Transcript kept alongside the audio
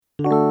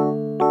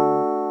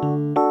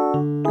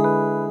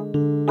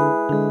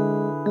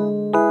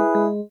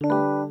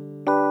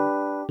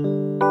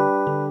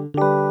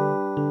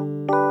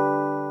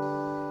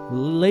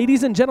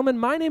Ladies and gentlemen,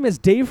 my name is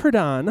Dave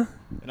Herdon.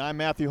 And I'm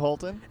Matthew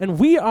Holton. And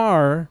we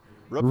are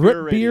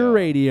Root Beer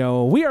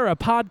Radio. We are a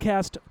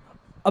podcast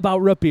about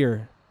root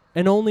beer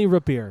and only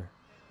root beer.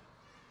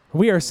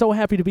 We are so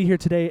happy to be here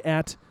today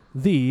at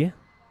the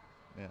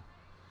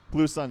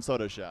Blue Sun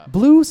Soda Shop.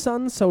 Blue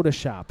Sun Soda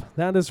Shop.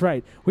 That is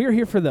right. We are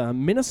here for the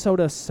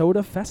Minnesota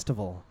Soda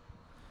Festival,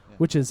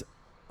 which is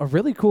a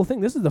really cool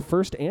thing. This is the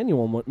first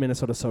annual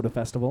Minnesota Soda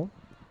Festival.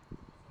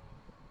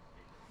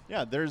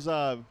 Yeah, there's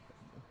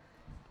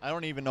I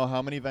don't even know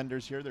how many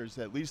vendors here. There's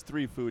at least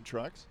 3 food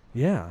trucks.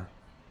 Yeah.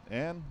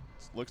 And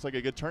it looks like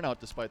a good turnout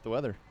despite the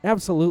weather.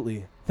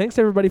 Absolutely. Thanks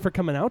everybody for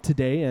coming out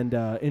today and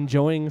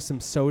enjoying some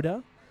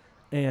soda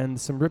and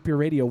some Rip Your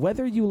Radio,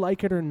 whether you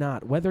like it or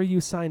not, whether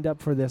you signed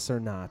up for this or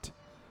not.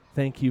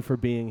 Thank you for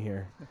being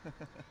here.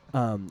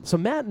 So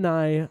Matt and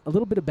I, a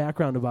little bit of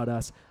background about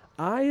us.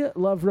 I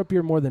love root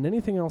beer more than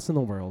anything else in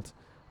the world.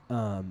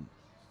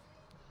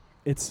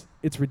 It's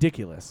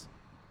ridiculous.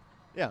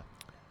 Yeah.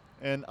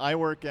 And I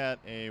work at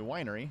a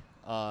winery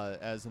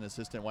as an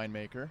assistant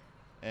winemaker.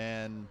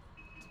 And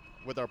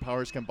with our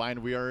powers combined,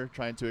 we are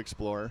trying to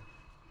explore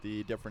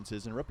the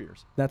differences in root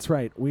beers. That's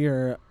right. We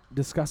are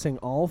discussing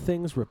all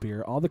things root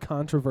beer, all the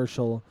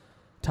controversial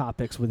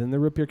topics within the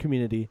root beer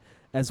community,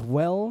 as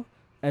well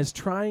as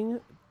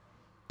trying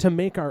to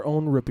make our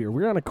own root beer.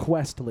 We're on a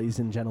quest, ladies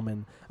and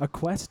gentlemen, a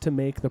quest to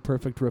make the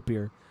perfect root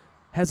beer.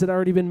 Has it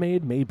already been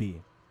made?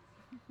 Maybe.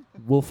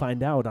 We'll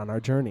find out on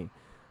our journey.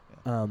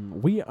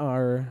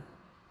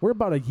 We're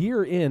about a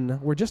year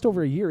in. We're just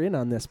over a year in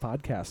on this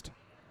podcast.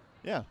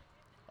 Yeah.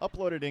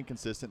 Uploaded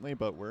inconsistently,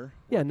 but we're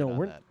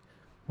We're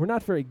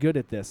not very good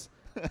at this.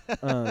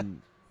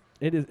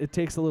 It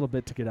takes a little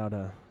bit to get out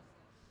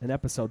an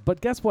episode.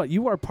 But guess what?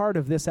 You are part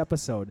of this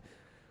episode.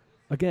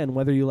 Again,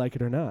 whether you like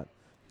it or not,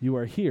 you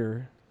are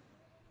here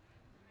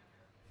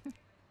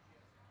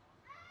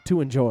to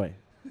enjoy.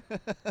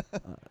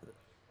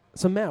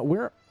 So Matt,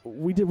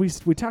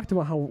 we talked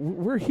about how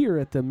we're here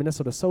at the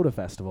Minnesota Soda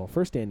Festival,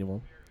 first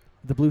annual,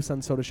 the Blue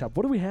Sun Soda Shop.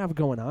 What do we have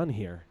going on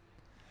here?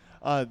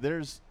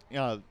 There's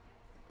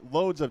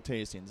loads of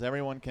tastings.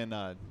 Everyone can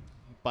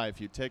buy a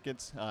few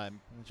tickets. I'm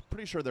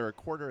pretty sure they're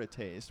 $0.25 a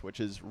taste, which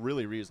is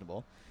really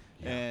reasonable.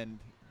 Yeah. And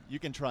you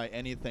can try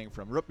anything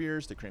from root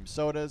beers to cream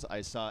sodas.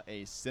 I saw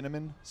a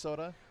cinnamon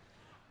soda.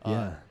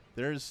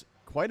 There's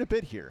quite a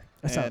bit here.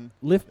 I saw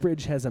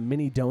Liftbridge has a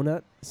mini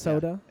donut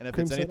soda. Yeah. And if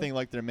it's anything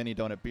like their mini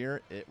donut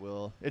beer, it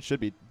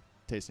should be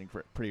tasting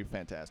pretty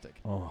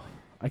fantastic. Oh,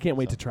 I can't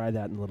wait to try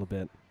that in a little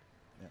bit.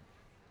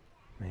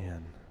 Yeah.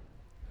 Man.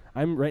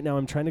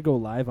 I'm trying to go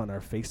live on our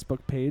Facebook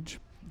page.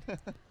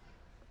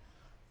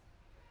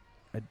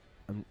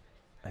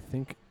 I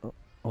think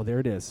there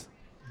it is.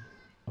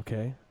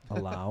 Okay.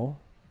 Allow.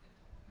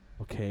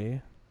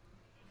 Okay.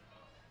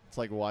 It's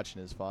like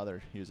watching his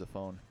father use a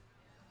phone.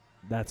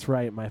 That's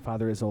right. My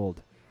father is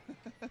old.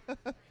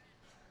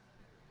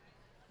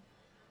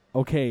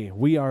 Okay,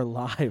 we are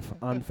live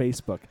on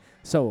Facebook.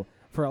 So,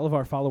 for all of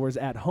our followers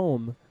at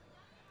home,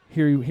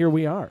 here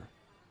we are.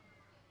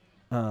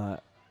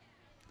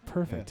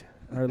 Perfect.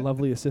 Yeah. Our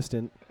lovely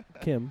assistant,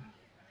 Kim. Do you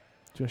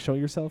want to show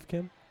yourself,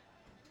 Kim?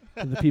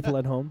 To the people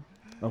at home?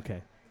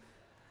 Okay.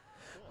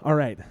 All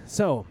right.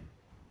 So,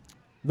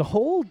 the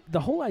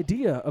whole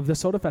idea of the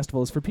soda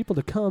festival is for people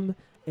to come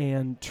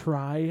and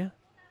try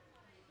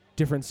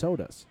different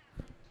sodas.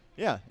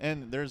 Yeah,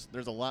 and there's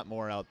a lot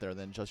more out there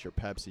than just your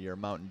Pepsi, your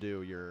Mountain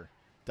Dew, your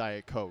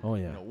Diet Coke,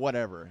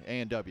 whatever,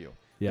 A&W.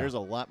 Yeah. There's a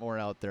lot more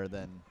out there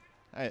than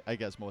I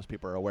guess most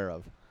people are aware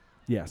of.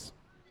 Yes.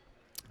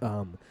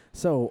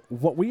 So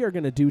what we are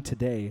going to do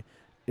today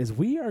is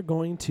we are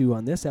going to,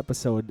 on this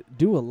episode,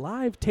 do a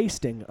live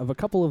tasting of a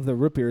couple of the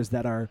root beers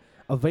that are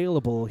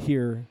available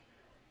here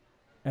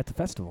at the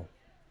festival.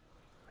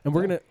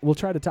 And we'll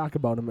try to talk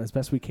about them as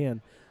best we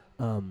can.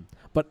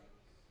 But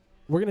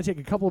we're going to take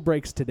a couple of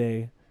breaks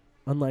today,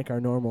 unlike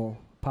our normal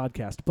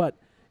podcast. But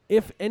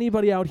if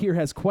anybody out here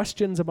has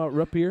questions about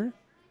root beer,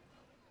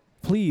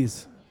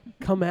 please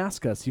come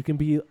ask us. You can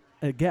be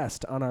a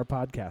guest on our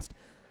podcast.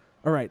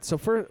 All right, so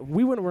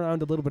we went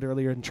around a little bit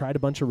earlier and tried a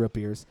bunch of root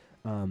beers.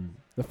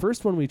 The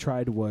first one we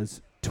tried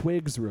was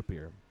Twig's root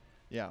beer.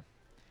 Yeah.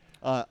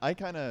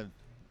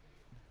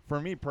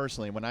 For me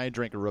personally, when I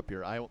drink a root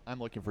beer, I'm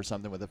looking for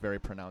something with a very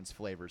pronounced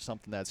flavor,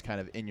 something that's kind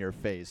of in your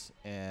face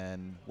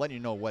and letting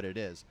you know what it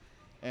is.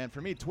 And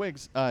for me,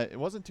 Twig's, it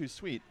wasn't too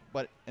sweet,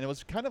 and it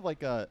was kind of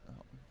like in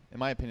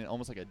my opinion,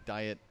 almost like a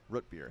diet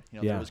root beer.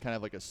 There was kind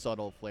of like a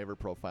subtle flavor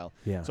profile.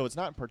 Yeah. So it's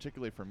not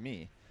particularly for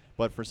me.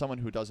 But for someone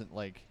who doesn't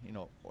like,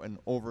 an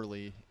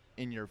overly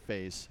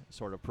in-your-face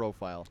sort of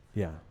profile,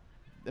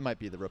 it might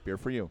be the root beer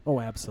for you. Oh,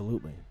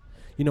 absolutely.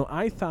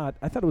 I thought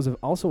it was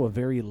also a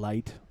very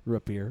light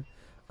root beer,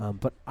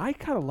 but I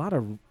got a lot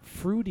of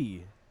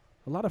fruity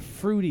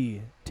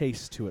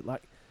taste to it.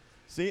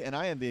 See, and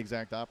I had the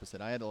exact opposite.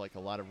 I had a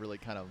lot of really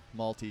kind of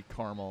malty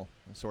caramel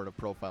sort of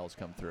profiles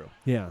come through.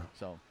 Yeah.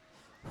 So.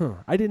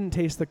 I didn't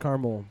taste the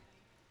caramel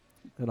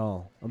at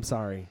all. I'm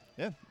sorry.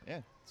 Yeah.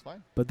 It's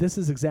fine. But this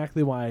is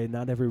exactly why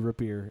not every root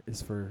beer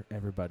is for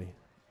everybody.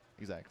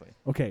 Exactly.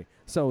 Okay,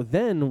 so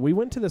then we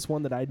went to this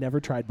one that I'd never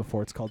tried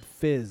before. It's called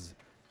Fizz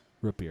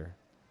root beer.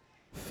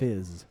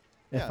 Fizz.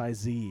 Yeah.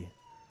 F-I-Z.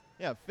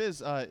 Yeah,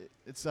 Fizz.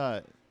 It's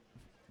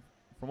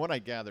from what I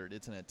gathered,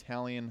 it's an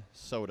Italian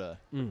soda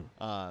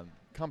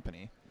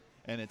company,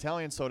 and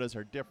Italian sodas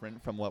are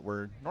different from what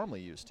we're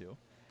normally used to.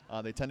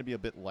 They tend to be a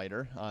bit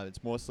lighter.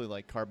 It's mostly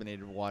like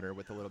carbonated water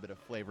with a little bit of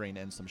flavoring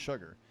and some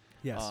sugar.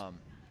 Yes.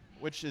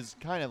 Which is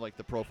kind of like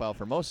the profile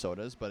for most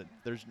sodas, but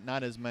there's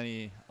not as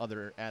many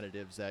other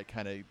additives that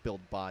kind of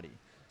build body.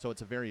 So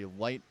it's a very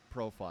light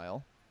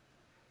profile,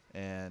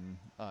 and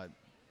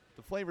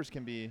the flavors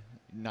can be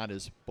not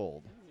as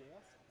bold.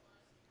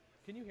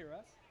 Can you hear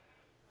us?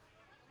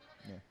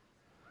 Yeah.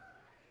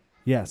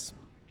 Yes.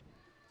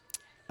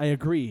 I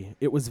agree.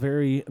 It was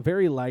very,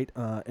 very light,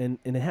 and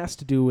it has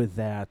to do with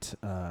that,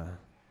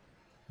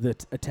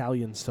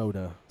 Italian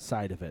soda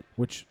side of it,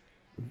 which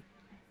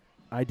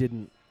I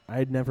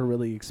had never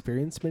really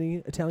experienced many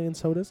Italian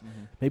sodas.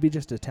 Mm-hmm. Maybe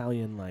just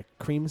Italian, like,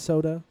 cream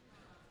soda,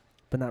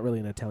 but not really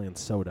an Italian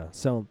soda.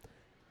 So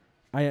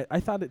I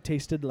thought it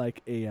tasted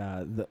like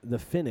the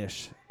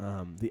finish,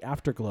 the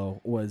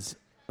afterglow was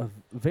a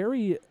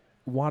very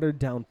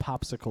watered-down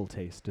popsicle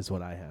taste is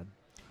what I had.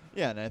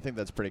 Yeah, and I think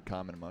that's pretty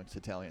common amongst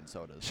Italian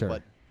sodas. Sure.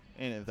 But,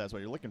 and if that's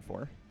what you're looking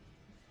for,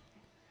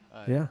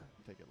 Yeah.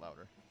 take it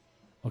louder.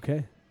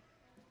 Okay.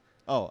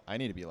 Oh, I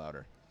need to be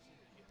louder.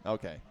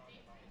 Okay.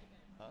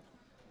 Huh?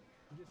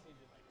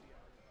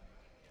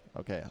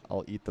 Okay,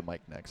 I'll eat the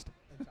mic next.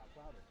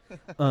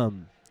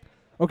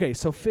 Okay,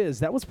 so Fizz,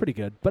 that was pretty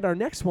good. But our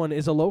next one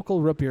is a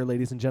local root beer,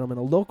 ladies and gentlemen,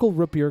 a local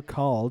root beer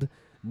called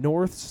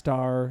North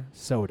Star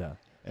Soda.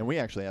 And we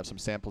actually have some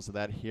samples of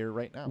that here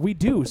right now. We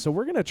do, so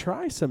we're going to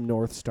try some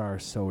North Star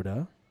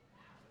Soda.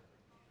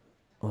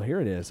 Well,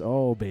 here it is.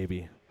 Oh,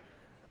 baby.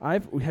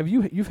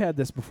 You've had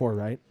this before,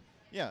 right?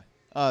 Yeah.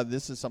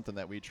 This is something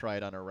that we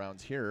tried on our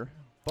rounds here,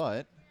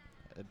 but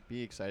I'd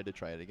be excited to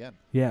try it again.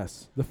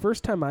 Yes. The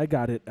first time I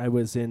got it, I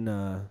was in,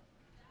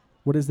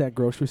 what is that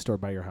grocery store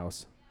by your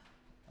house?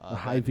 A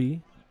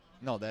Hy-Vee?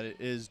 No, that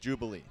is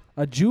Jubilee.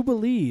 A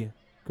Jubilee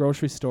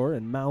grocery store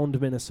in Mound,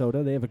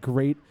 Minnesota. They have a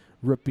great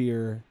root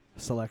beer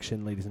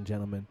selection, ladies and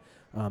gentlemen.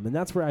 And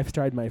that's where I've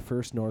tried my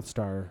first North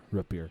Star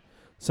root beer.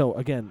 So,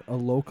 again, a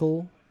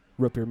local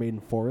root beer made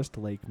in Forest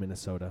Lake,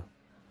 Minnesota.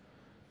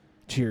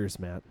 Cheers,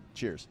 Matt.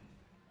 Cheers.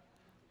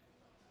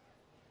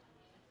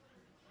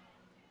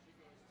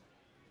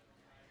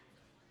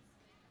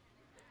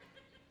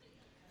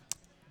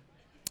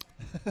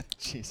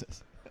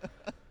 Jesus.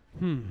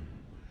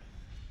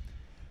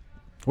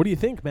 What do you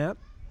think, Matt?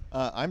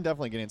 I'm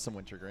definitely getting some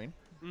wintergreen.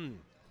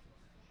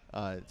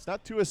 It's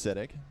not too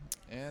acidic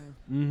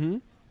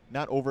and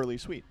not overly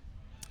sweet.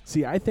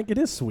 See, I think it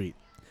is sweet.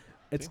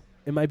 See?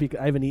 It might be.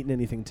 I haven't eaten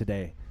anything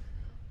today,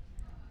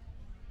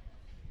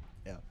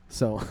 Yeah.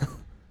 so.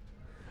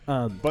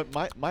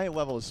 But my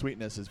level of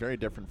sweetness is very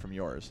different from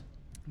yours.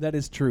 That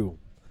is true.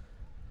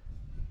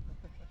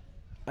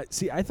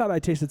 I thought I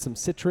tasted some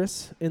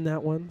citrus in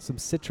that one, some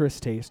citrus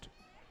taste.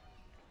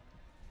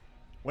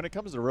 When it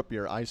comes to root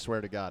beer, I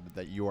swear to God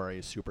that you are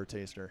a super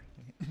taster.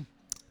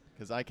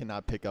 Because I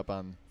cannot pick up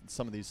on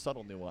some of these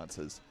subtle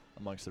nuances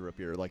amongst the root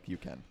beer like you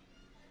can.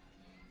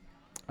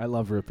 I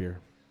love root beer.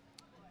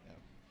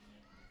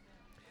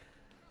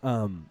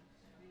 Yeah.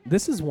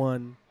 This is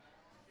one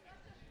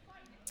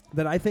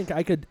that I think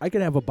I could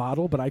have a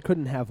bottle, but I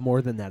couldn't have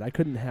more than that. I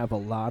couldn't have a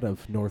lot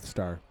of North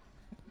Star.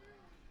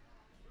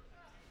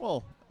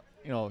 Well,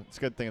 it's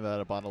a good thing that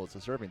a bottle is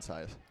a serving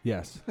size.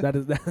 Yes, that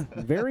is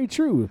very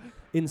true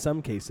in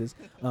some cases.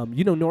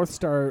 North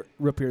Star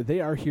root beer, they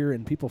are here,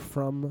 and people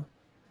from...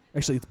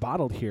 Actually, it's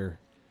bottled here.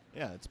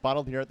 Yeah, it's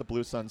bottled here at the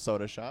Blue Sun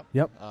Soda Shop.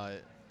 Yep.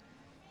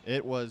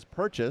 It was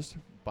purchased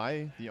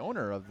by the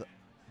owner of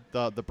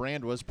the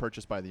brand was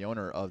purchased by the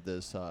owner of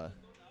this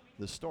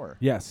store.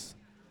 Yes.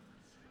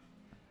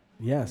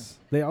 Yes.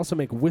 They also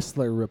make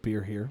Whistler root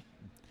beer here.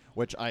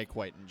 Which I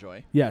quite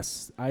enjoy.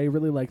 Yes. I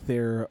really like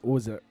their, what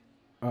was it,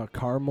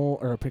 caramel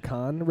or a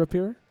pecan root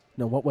beer?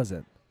 No, what was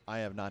it? I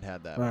have not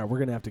had that. All right, we're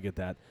going to have to get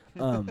that.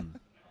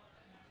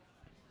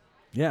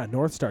 Yeah,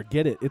 North Star,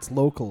 get it. It's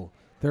local.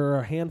 There are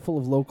a handful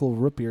of local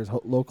root beers,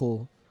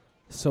 local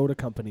soda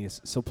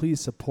companies, so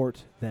please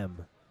support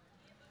them.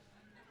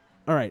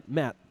 All right,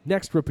 Matt,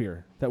 next root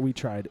beer that we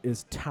tried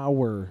is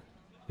Tower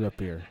root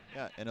beer.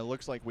 Yeah, and it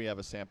looks like we have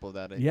a sample of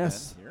that again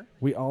Yes, here.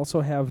 we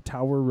also have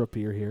Tower root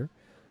beer here.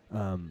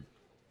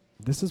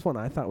 This is one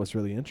I thought was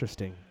really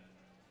interesting.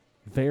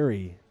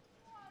 Very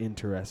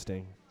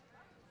interesting.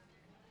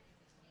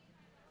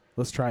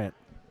 Let's try it.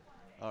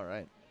 All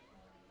right.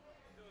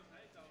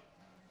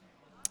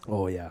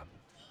 Oh, yeah.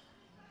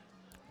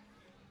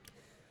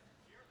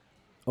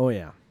 Oh,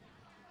 yeah.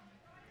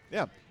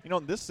 Yeah,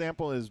 this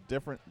sample is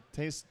different.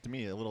 Tastes to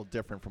me a little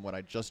different from what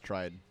I just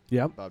tried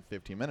Yep. about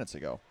 15 minutes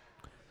ago,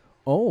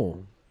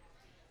 Oh.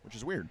 which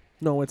is weird.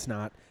 No, it's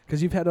not.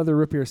 Because you've had other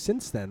root beers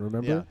since then,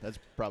 remember? Yeah, that's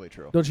probably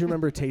true. Don't you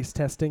remember taste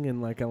testing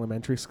in, like,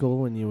 elementary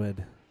school when you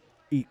would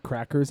eat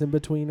crackers in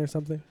between or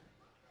something?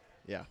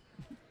 Yeah.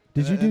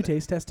 Did you do And-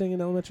 taste testing in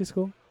elementary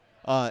school?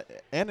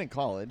 And in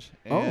college,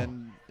 Oh.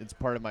 and it's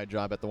part of my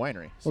job at the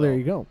winery. Well, there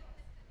you go.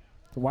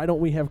 So why don't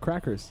we have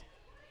crackers?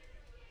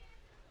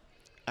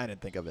 I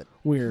didn't think of it.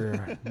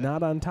 We're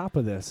not on top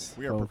of this.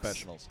 We are folks.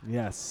 professionals.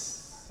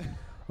 Yes.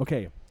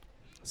 Okay.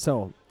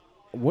 So,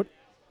 what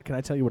can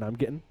I tell you what I'm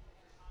getting?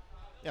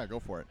 Yeah, go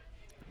for it.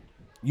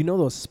 You know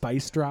those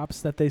spice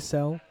drops that they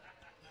sell?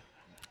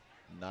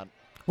 Not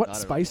What, Not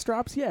at spice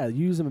drops? Yeah,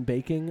 you use them in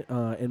baking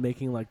and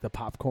making like the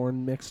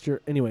popcorn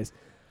mixture. Anyways,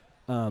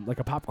 like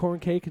a popcorn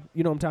cake.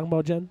 You know what I'm talking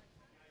about, Jen?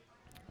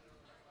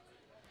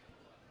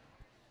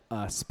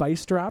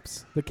 Spice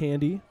drops, the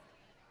candy,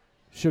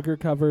 sugar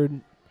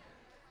covered.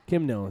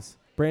 Kim knows.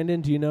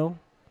 Brandon, do you know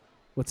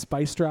what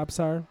spice drops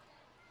are?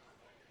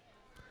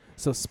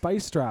 So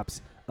spice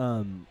drops.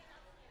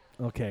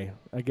 Okay,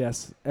 I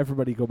guess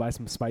everybody go buy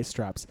some spice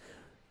drops.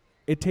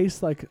 It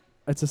tastes like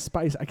it's a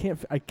spice. I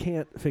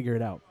can't figure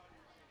it out.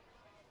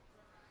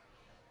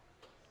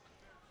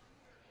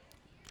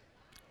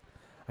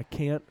 I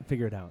can't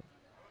figure it out.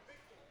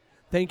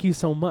 Thank you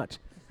so much.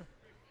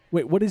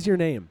 Wait, what is your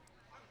name?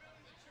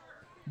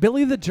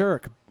 Billy the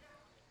Jerk.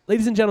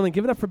 Ladies and gentlemen,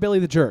 give it up for Billy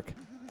the Jerk.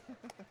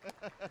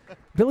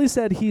 Billy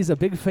said he's a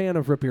big fan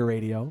of Root Beer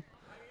Radio.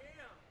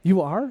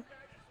 You are?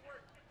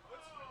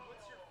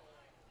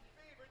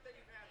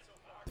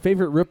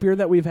 Favorite root beer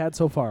that we've had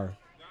so far?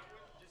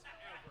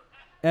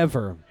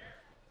 Ever.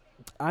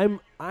 I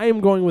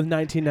am going with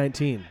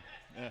 1919.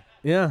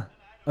 Yeah.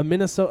 A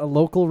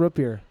local root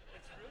beer.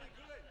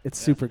 It's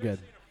super good.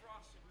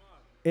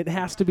 It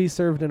has to be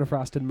served in a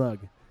frosted mug.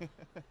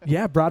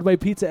 Yeah, Broadway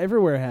Pizza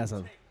everywhere has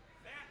them.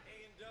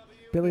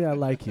 Billy, I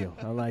like you.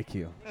 I like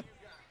you.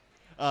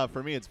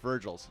 For me, it's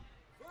Virgil's.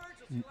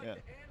 Yeah.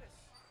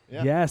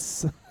 Yeah.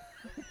 Yes.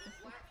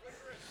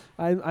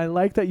 I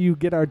like that you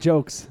get our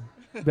jokes,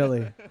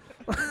 Billy.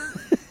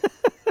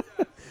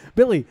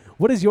 Billy,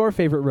 what is your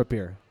favorite root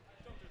beer?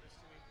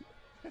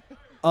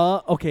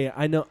 Okay,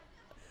 I know.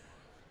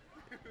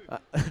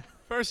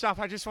 First off,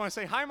 I just want to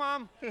say hi,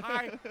 Mom.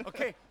 Hi.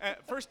 Okay,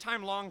 first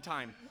time, long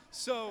time.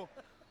 So,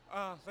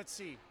 let's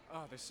see.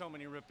 Oh, there's so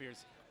many root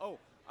beers. Oh,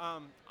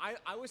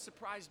 I was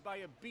surprised by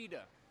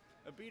Abita.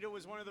 Abita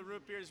was one of the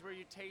root beers where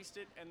you taste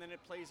it and then it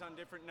plays on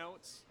different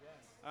notes.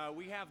 Yes.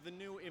 We have the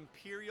new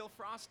Imperial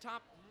Frost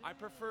Top. I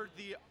preferred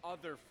the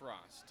other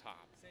Frost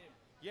Top. Same.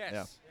 Yes.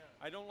 Yeah.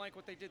 I don't like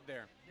what they did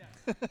there.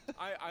 Yeah.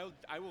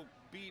 I will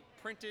be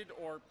printed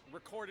or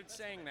recorded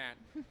saying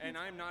that, and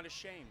I'm not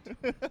ashamed.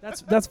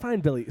 That's fine,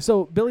 Billy.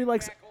 So Billy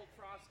likes. Back old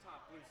Frost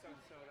Top, Blue Sun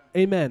Soda.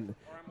 Amen.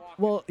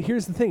 Well,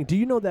 here's the thing. Do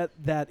you know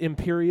that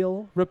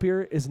Imperial root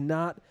beer is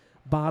not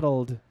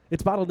bottled?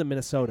 It's bottled in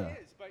Minnesota.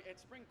 It is, but at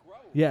Spring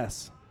Grove.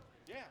 Yes.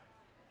 Yeah.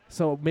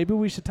 So maybe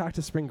we should talk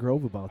to Spring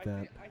Grove about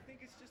that. I think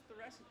it's just the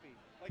recipe.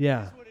 Like,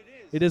 yeah. It is what it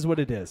is. It is what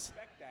it I is.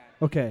 respect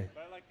that, Okay.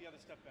 but I like the other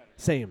stuff better.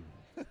 Same.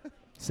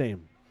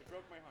 Same. It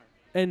broke my heart.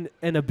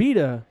 And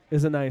Abita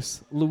is a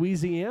nice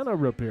Louisiana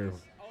root beer.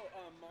 Oh,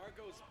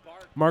 Margot's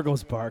Bark.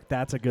 Margot's Bark.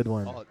 That's a good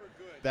one. Oh,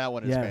 that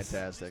one is Yes.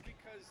 fantastic. Just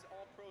because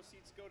all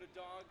proceeds go to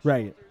dog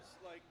Right. shelters,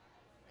 like,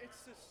 it's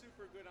just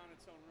super good on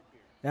its own root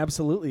beer.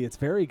 Absolutely. It's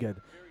very good.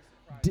 Very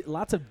surprising.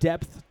 Lots of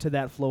depth to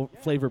that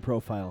flavor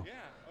profile. Yeah.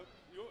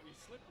 You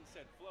slipped and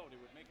said float. It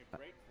would make a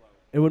great float.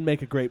 It would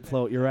make a great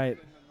float. You're right. And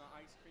then the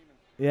ice cream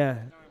and Yeah. now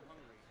I'm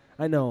hungry.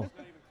 I know. It's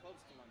not even close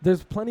to lunch.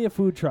 There's plenty of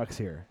food trucks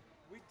here.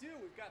 We do.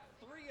 We've got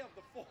 3 of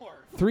the 4.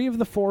 3 of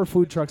the 4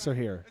 food trucks are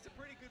here. It's a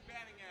pretty good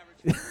batting average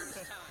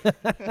for the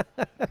first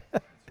time.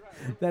 That's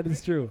right. That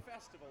is true.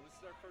 Festival. This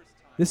is our first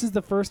time. This is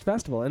the first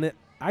festival, and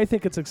I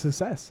think it's a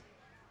success.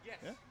 Yes,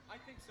 I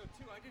think so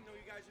too. I didn't know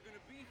you guys were going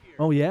to be here.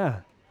 Oh,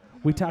 yeah.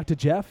 We talked to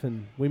Jeff,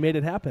 and we made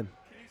it happen.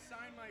 Can you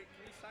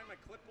sign my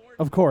clipboard?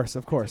 Of course,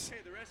 of course.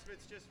 Okay, the rest of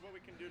it's just what we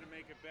can do to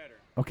make it better.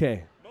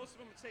 Okay. Most of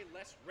them would say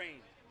less rain,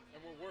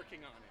 and we're working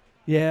on it.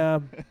 Yeah,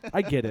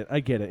 I get it.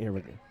 Here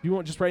we go. You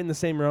want just right in the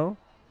same row?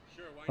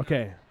 Sure, why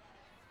Okay. not?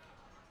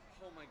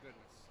 Oh my goodness.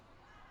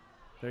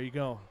 There you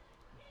go.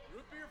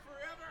 Root beer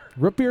forever.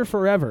 Root beer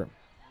forever.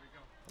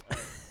 Here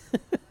we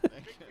go.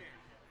 Thank you.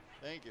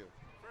 Thank you.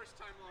 First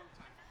time, long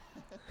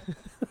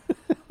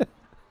time.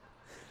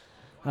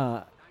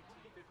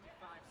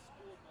 1955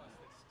 school bus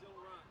that still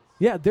runs.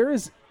 Yeah, there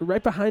is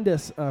right behind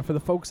us for the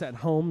folks at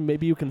home.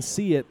 Maybe you can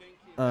see it,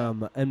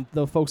 and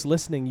the folks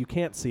listening, you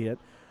can't see it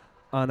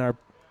on our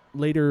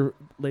later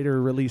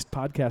released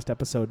podcast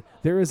episode.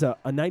 There is a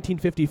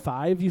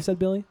 1955. You said,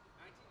 Billy?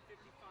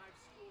 1955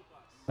 school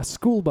bus. A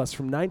school bus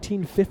from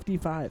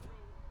 1955. Retro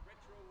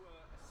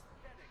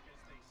aesthetic,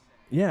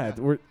 as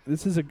they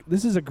say. Yeah,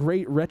 this is a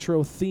great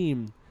retro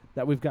theme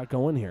that we've got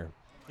going here.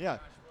 Yeah.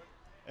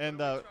 And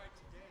Tried today.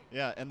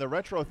 yeah, and the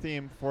retro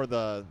theme for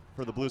the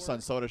Blue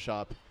Sun Soda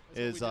Shop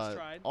is we just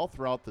tried. all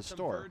throughout the Some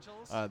store.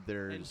 Virgils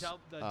There's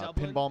the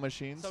Dublin pinball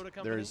machines. Soda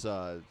Company. There's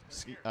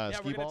ski we're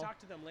going to ball, talk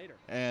to them later.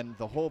 and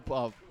the whole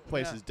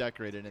place Yeah. is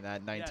decorated in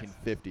that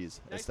 1950s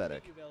aesthetic. Nice to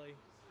meet you, Billy.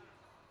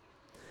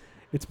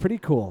 It's pretty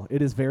cool.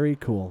 It is very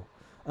cool.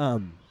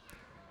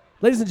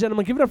 Ladies and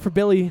gentlemen, give it up for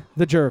Billy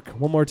the Jerk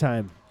one more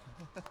time.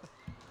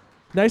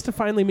 Nice to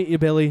finally meet you,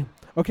 Billy.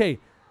 Okay.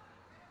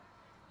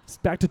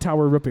 Back to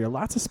Tower Root Beer.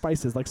 Lots of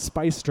spices, like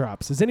spice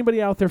drops. Is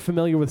anybody out there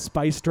familiar with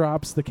spice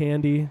drops, the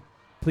candy?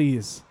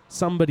 Please,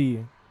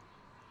 somebody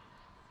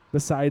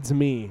besides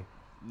me.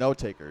 No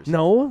takers.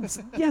 No?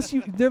 Yes,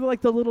 they're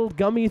like the little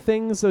gummy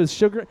things, those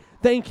sugar.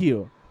 Thank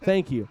you.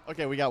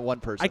 Okay, we got one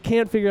person. I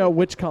can't figure out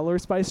which color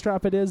spice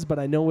drop it is, but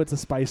I know it's a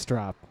spice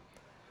drop.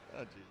 Oh,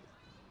 Jesus.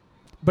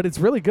 But it's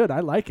really good. I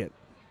like it.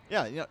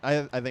 Yeah,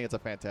 I think it's a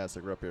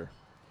fantastic root beer.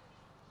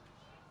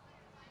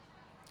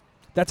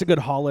 That's a good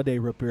holiday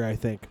root beer, I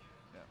think.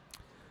 Yeah.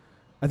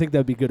 I think that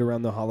would be good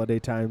around the holiday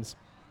times.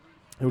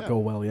 It would Yeah. go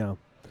well, yeah.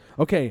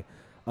 Okay.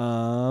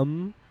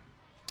 Down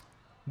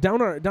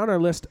our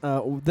list,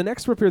 the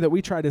next root beer that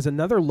we tried is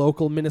another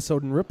local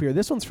Minnesotan root beer.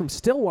 This one's from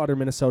Stillwater,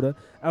 Minnesota,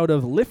 out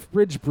of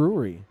Liftbridge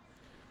Brewery.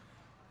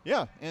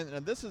 Yeah,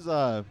 and this is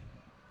a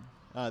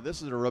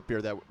root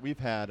beer that we've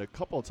had a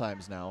couple of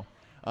times now,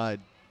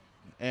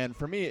 and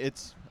for me,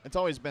 it's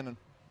always been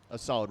a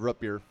solid root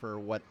beer for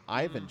what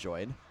I've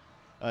enjoyed.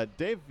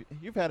 Dave,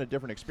 you've had a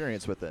different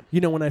experience with it.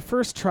 You know, when I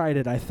first tried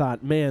it, I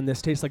thought, man,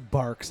 this tastes like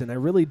Barks, and I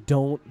really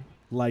don't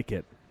like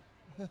it.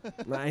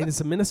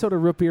 It's a Minnesota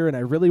root beer, and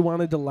I really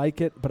wanted to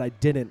like it, but I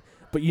didn't.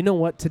 But you know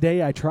what?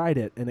 Today I tried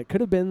it, and it could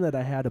have been that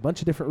I had a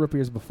bunch of different root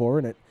beers before,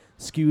 and it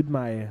skewed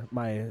my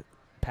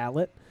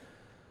palate.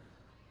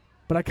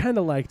 But I kind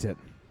of liked it.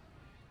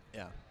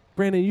 Yeah.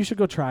 Brandon, you should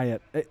go try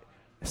it.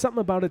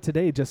 Something about it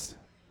today just,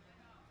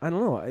 I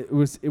don't know.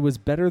 It was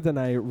better than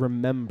I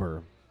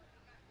remember.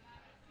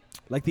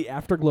 Like the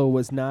afterglow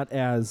was not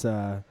as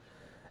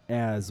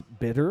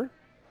bitter.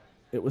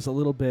 It was a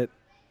little bit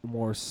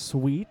more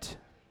sweet.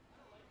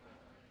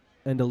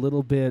 And a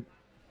little bit,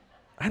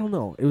 I don't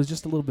know. It was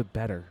just a little bit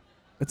better.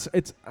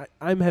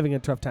 I'm having a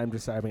tough time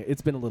deciding.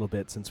 It's been a little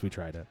bit since we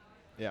tried it.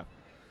 Yeah.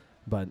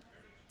 But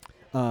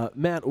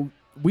Matt,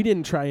 we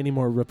didn't try any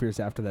more root beers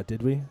after that,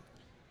 did we?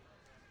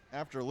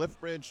 After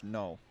Liftbridge,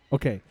 no.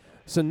 Okay.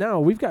 So now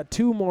we've got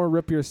two more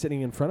root beers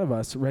sitting in front of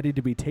us, ready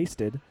to be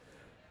tasted.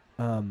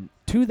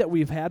 Two that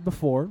we've had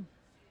before.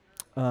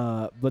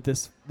 But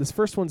this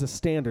first one's a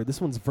standard.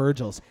 This one's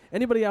Virgil's.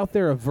 Anybody out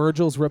there a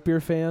Virgil's root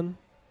beer fan?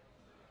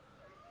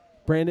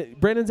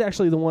 Brandon's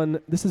actually the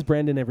one. This is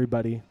Brandon,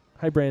 everybody.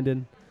 Hi,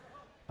 Brandon.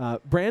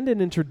 Brandon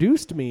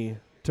introduced me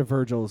to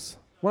Virgil's.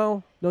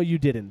 Well, no, you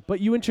didn't. But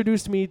you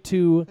introduced me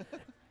to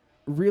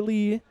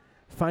really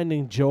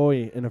finding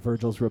joy in a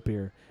Virgil's root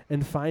beer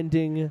and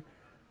finding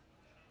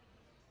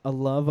a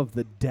love of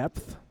the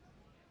depth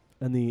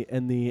and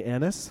the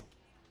anise,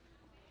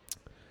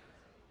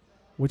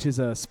 which is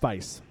a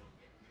spice.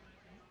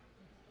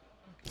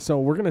 So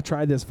we're going to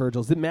try this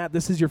Virgil's. Matt,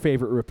 this is your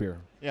favorite root beer.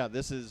 Yeah,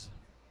 this is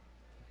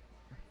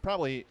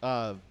probably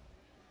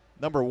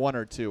number 1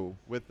 or 2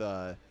 with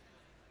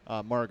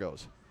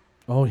Margot's.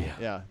 Oh, yeah.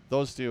 Yeah,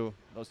 those two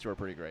are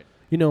pretty great.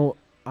 You know,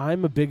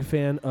 I'm a big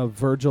fan of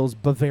Virgil's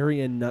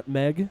Bavarian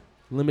Nutmeg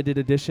limited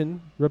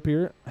edition root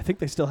beer. I think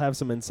they still have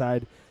some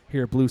inside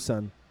here at Blue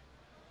Sun.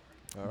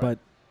 All right. But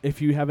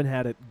if you haven't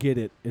had it, get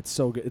it. It's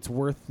so good. It's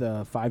worth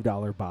the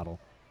 $5 bottle.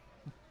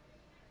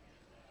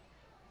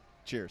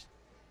 Cheers.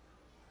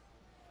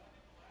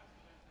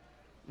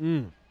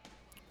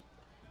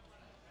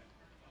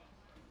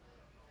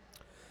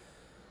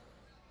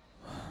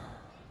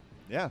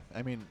 Yeah,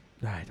 I mean,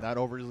 not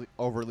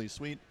overly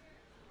sweet.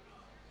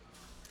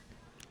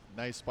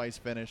 Nice spice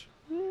finish.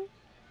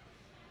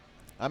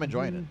 I'm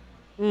enjoying it.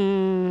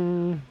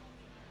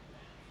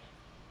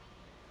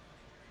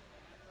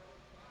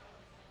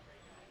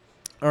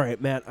 All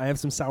right, Matt, I have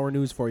some sour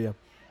news for you.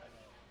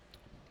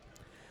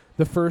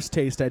 The first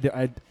taste,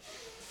 I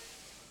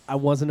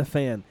wasn't a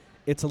fan.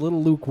 It's a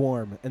little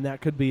lukewarm, and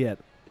that could be it.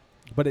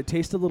 But it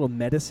tasted a little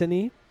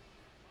medicine-y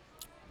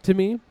to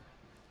me.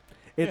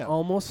 It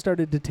almost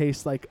started to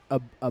taste like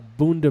a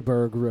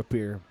Bundaberg root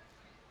beer.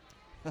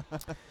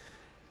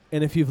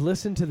 And if you've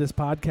listened to this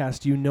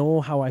podcast, you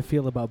know how I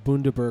feel about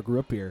Bundaberg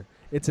root beer.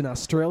 It's an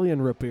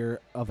Australian root beer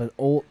of an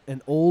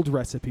old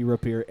recipe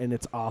root beer, and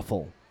it's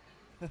awful.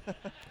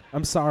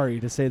 I'm sorry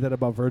to say that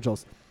about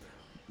Virgil's.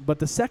 But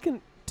the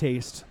second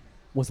taste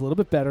was a little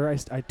bit better.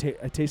 I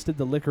tasted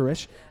the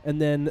licorice,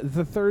 and then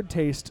the third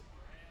taste,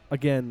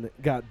 again,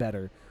 got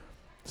better.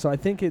 So I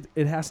think it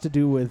has to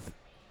do with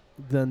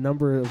the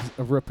number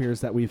of root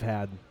beers that we've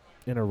had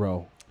in a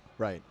row.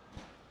 Right.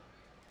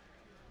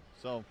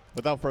 So,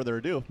 without further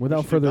ado.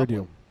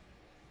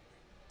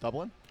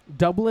 Dublin?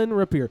 Dublin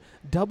root beer.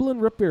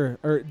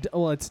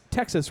 It's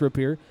Texas root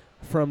beer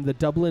from the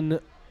Dublin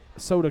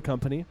Soda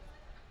Company.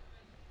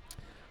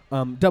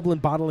 Dublin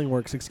Bottling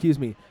Works, excuse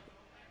me.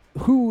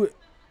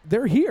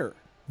 They're here.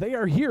 They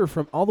are here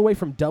from all the way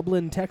from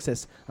Dublin,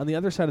 Texas, on the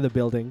other side of the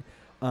building.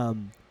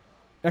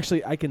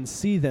 Actually, I can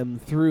see them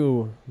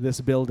through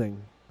this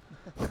building.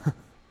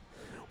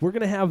 We're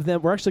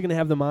actually gonna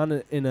have them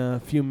on in a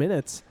few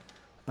minutes.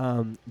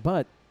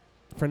 But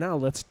for now,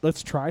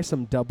 let's try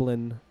some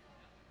Dublin,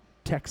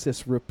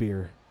 Texas root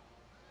beer.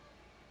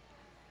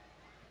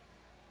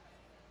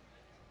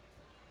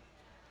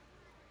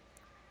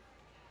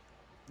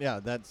 Yeah,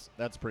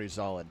 that's pretty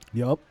solid.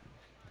 Yup.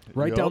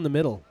 Right down the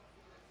middle.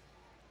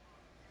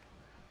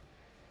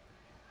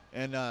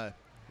 And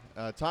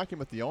talking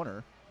with the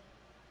owner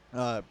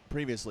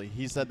previously,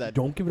 he said that.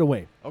 Don't give it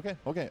away. Okay.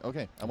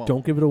 I won't.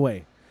 Don't give it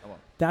away. I won't.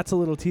 That's a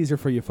little teaser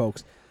for you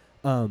folks.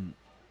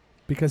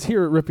 Because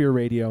here at Rip Beer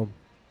Radio,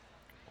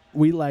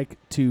 we like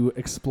to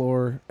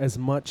explore as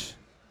much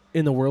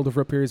in the world of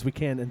root beer as we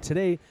can. And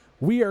today,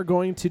 we are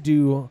going to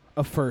do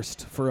a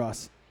first for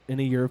us in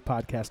a year of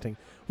podcasting.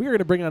 We are going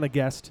to bring on a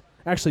guest.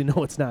 Actually,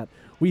 no, it's not.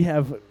 We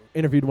have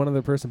interviewed one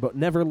other person, but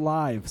never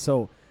live.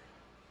 So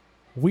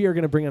we are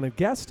going to bring on a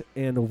guest,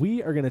 and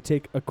we are going to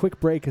take a quick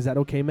break. Is that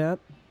okay, Matt?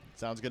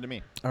 Sounds good to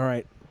me. All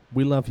right.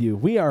 We love you.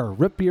 We are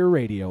Rip Beer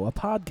Radio, a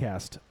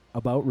podcast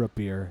about root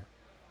beer.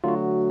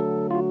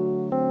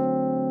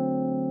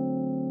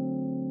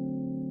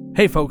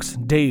 Hey folks,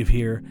 Dave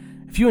here.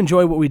 If you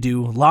enjoy what we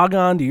do, log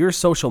on to your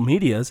social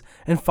medias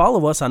and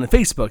follow us on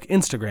Facebook,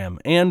 Instagram,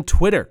 and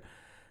Twitter.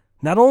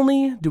 Not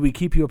only do we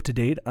keep you up to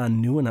date on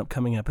new and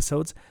upcoming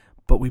episodes,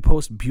 but we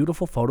post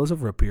beautiful photos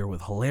of root beer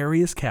with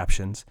hilarious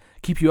captions,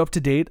 keep you up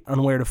to date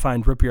on where to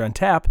find root beer on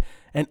tap,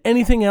 and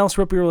anything else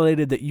root beer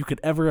related that you could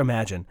ever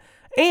imagine.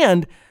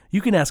 And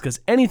you can ask us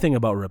anything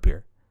about root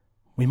beer.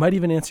 We might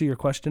even answer your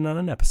question on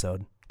an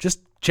episode. Just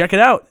check it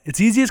out.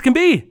 It's easy as can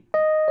be.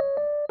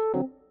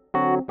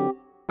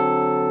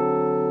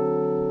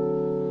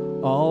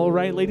 All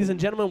right, ladies and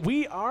gentlemen,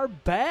 we are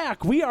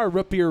back. We are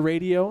Root Beer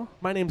Radio.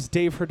 My name's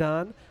Dave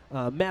Herdon.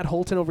 Matt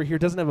Holton over here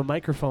doesn't have a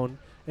microphone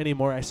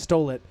anymore. I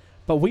stole it.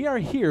 But we are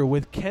here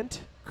with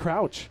Kent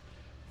Crouch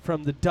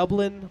from the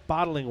Dublin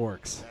Bottling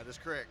Works. That is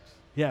correct.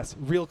 Yes,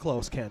 real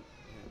close, Kent.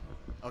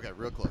 Okay,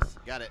 real close.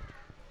 Got it.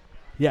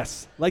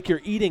 Yes, like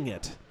you're eating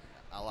it.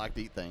 I like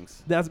to eat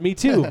things. That's me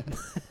too.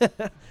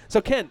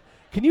 So, Kent,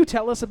 can you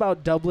tell us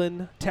about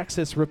Dublin,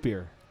 Texas Root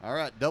Beer? All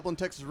right, Dublin,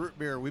 Texas Root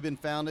Beer. We've been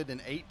founded in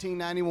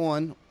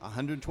 1891,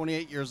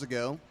 128 years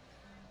ago.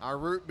 Our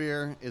root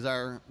beer is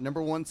our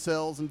number one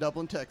sales in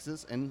Dublin,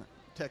 Texas, and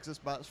Texas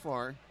by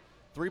far.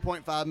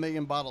 3.5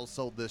 million bottles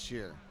sold this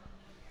year.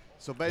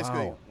 So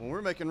basically, Wow. when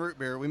we're making root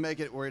beer, we make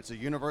it where it's a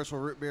universal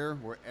root beer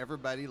where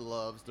everybody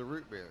loves the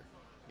root beer.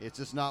 It's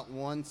just not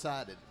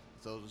one-sided.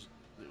 So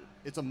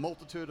it's a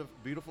multitude of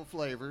beautiful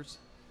flavors.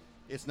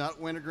 It's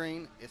not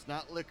wintergreen. It's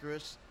not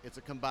licorice. It's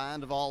a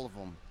combined of all of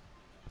them.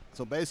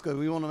 So basically,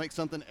 we want to make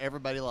something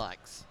everybody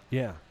likes.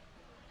 Yeah.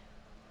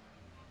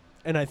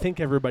 And I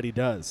think everybody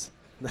does.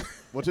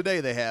 Well,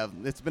 today they have.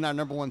 It's been our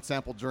number one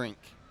sample drink.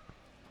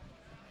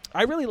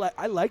 I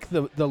like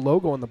the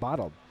logo on the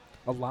bottle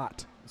a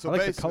lot. So I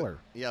like the basically- color.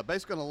 Yeah,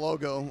 based on the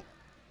logo,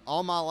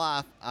 all my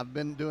life I've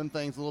been doing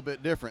things a little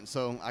bit different.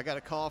 So I got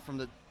a call from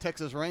the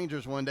Texas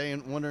Rangers one day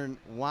and wondering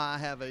why I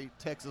have a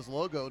Texas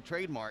logo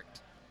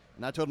trademarked.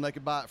 And I told them they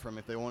could buy it from me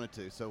if they wanted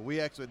to. So we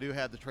actually do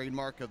have the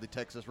trademark of the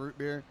Texas root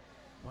beer.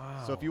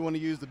 Wow. So if you want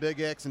to use the big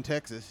X in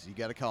Texas, you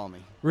got to call me.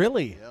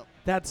 Really? Yep.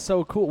 That's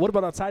so cool. What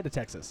about outside of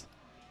Texas?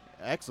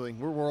 Actually,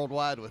 we're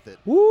worldwide with it.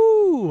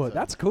 Woo! So-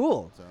 That's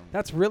cool. so-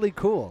 That's really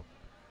cool.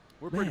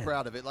 We're pretty Man.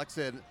 proud of it. Like I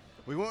said,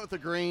 we went with the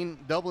green.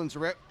 Dublin's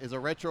is a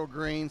retro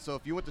green. So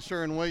if you went to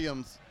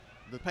Sherwin-Williams,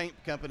 the paint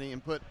company,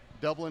 and put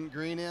Dublin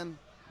green in,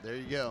 there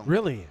you go.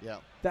 Really? Yeah.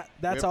 That's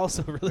We have-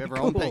 also really We have our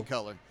cool. own paint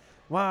color.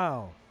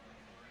 Wow.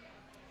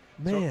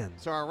 Man.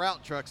 So our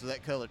route trucks are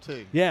that color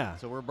too. Yeah.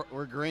 So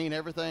we're green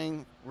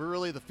everything. We're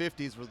really the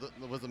 50s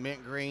was the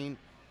mint green.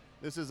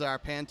 This is our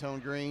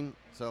Pantone green.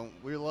 So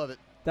we love it.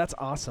 That's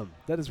awesome.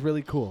 That is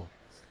really cool.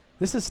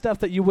 This is stuff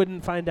that you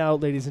wouldn't find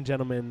out, ladies and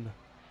gentlemen,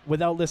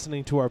 without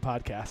listening to our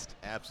podcast.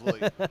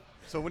 Absolutely.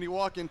 So when you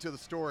walk into the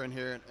store in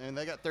here, and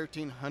they got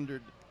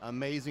 1,300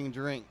 amazing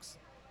drinks,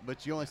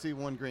 but you only see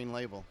one green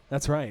label.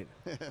 That's right.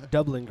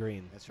 Dublin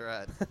green. That's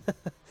right.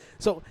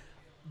 So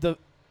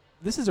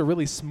this is a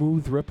really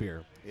smooth root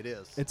beer. It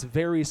is. It's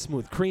very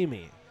smooth,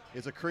 creamy.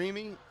 It's a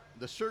creamy.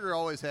 The sugar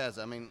always has.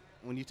 I mean,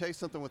 when you taste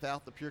something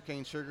without the pure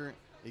cane sugar,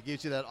 it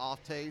gives you that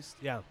off taste.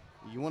 Yeah.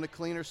 You want a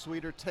cleaner,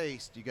 sweeter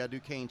taste, you got to do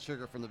cane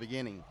sugar from the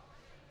beginning.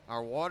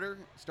 Our water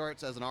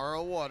starts as an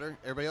RO water.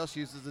 Everybody else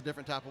uses a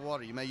different type of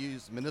water. You may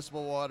use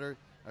municipal water,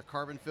 a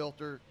carbon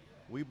filter.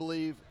 We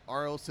believe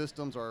RO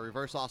systems or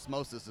reverse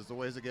osmosis is the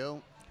ways to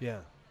go. Yeah.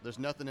 There's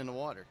nothing in the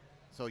water.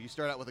 So you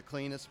start out with the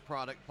cleanest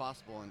product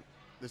possible, and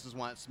this is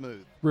why it's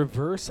smooth.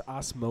 Reverse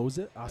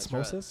osmosis? That's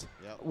right.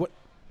 Yep. What?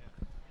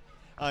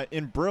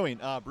 In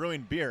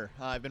brewing beer,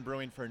 I've been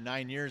brewing for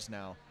 9 years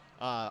now.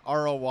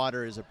 RO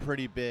water is a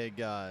pretty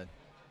big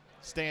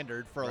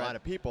standard for a Right. lot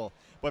of people.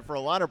 But for a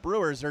lot of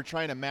brewers, they're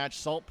trying to match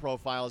salt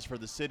profiles for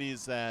the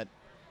cities that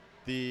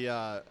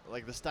the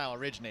style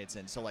originates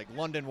in. So like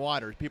London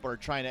water, people are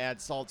trying to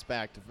add salts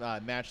back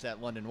to match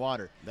that London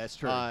water. That's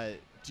true.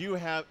 Do you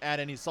add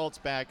any salts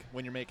back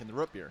when you're making the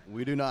root beer?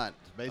 We do not.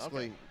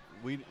 Basically,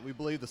 Okay. we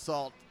believe the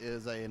salt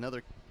is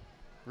another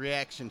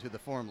reaction to the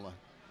formula.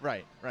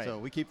 Right. So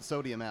we keep the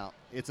sodium out.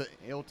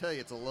 It'll tell you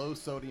it's a low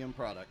sodium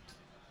product.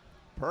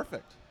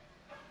 Perfect.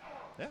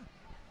 Yeah.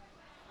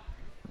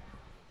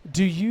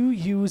 Do you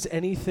use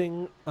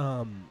anything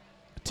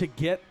to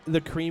get the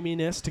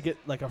creaminess, to get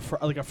like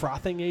a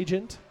frothing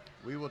agent?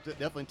 We will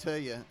definitely tell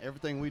you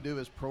everything we do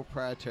is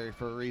proprietary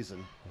for a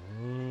reason.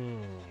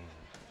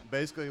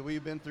 Basically,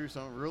 we've been through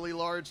some really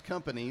large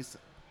companies,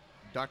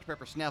 Dr.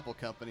 Pepper Snapple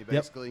Company,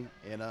 basically,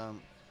 and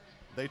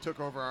they took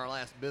over our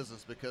last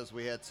business because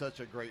we had such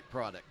a great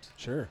product.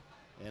 Sure.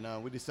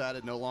 And we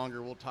decided no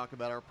longer we'll talk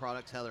about our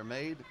products, how they're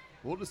made.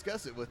 We'll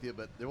discuss it with you,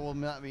 but there will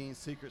not be any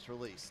secrets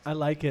released. I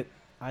like it.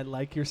 I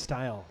like your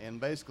style. And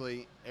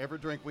basically, every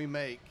drink we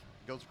make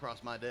goes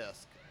across my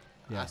desk.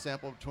 Yeah. I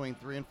sample between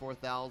 3,000 and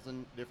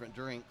 4,000 different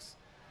drinks.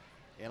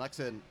 And like I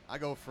said, I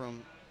go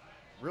from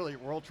really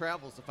world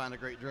travels to find a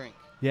great drink.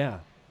 Yeah.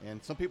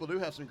 And some people do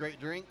have some great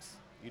drinks.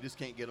 You just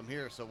can't get them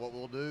here. So what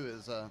we'll do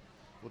is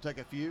we'll take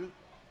a few.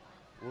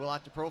 We'll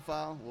like the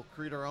profile. We'll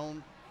create our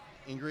own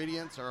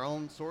ingredients, our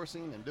own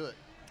sourcing, and do it.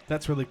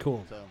 That's really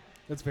cool. So,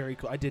 That's very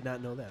cool. I did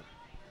not know that.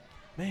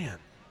 Man.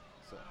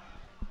 so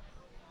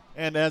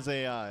And as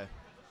a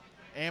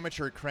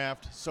amateur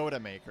craft soda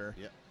maker,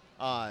 yep.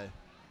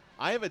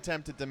 I have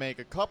attempted to make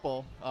a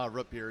couple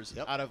root beers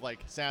Yep. out of like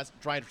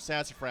dried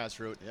sassafras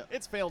root. Yep.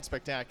 It's failed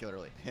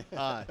spectacularly.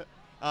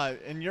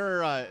 And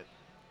you're,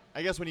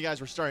 I guess when you guys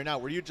were starting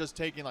out, were you just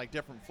taking like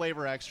different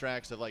flavor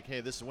extracts of like,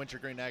 hey, this is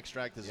wintergreen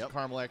extract, this Yep. is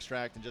caramel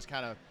extract, and just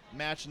kind of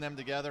matching them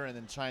together and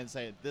then try and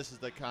say this is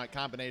the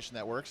combination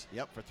that works?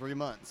 Yep, for 3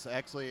 months.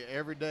 Actually,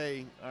 every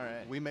day All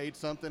right. we made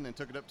something and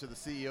took it up to the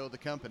CEO of the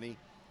company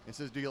and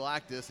says, do you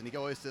like this? And he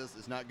always says,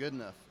 it's not good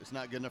enough. It's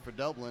not good enough for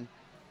Dublin.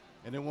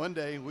 And then one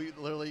day we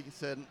literally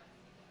said,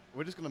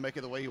 we're just going to make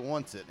it the way he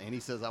wants it. And he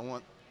says, I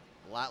want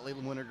lightly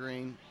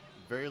wintergreen,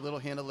 very little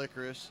hint of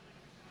licorice,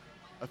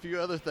 a few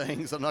other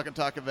things I'm not going to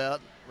talk about.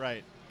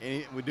 Right.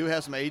 And we do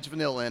have some aged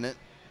vanilla in it.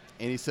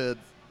 And he said,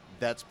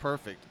 that's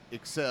perfect,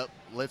 except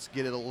let's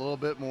get it a little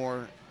bit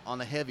more on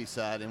the heavy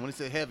side. And when he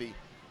said heavy,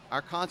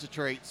 our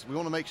concentrates, we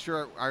want to make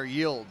sure our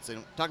yields,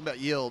 and talking about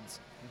yields,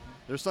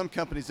 there's some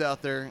companies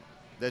out there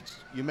that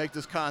you make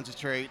this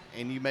concentrate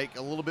and you make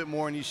a little bit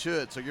more than you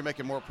should, so you're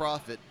making more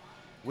profit.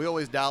 We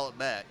always dial it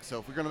back. So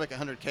if we're going to make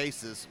 100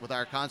 cases with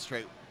our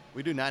concentrate,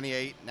 we do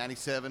 98,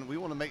 97. We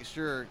want to make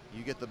sure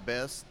you get the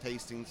best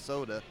tasting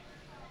soda.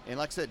 And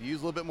like I said,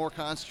 use a little bit more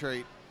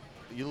concentrate,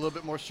 use a little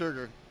bit more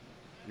sugar.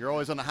 You're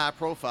always on a high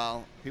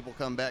profile. People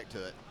come back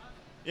to it.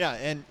 Yeah,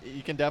 and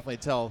you can definitely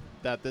tell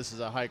that this is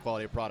a high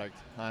quality product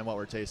on what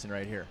we're tasting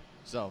right here.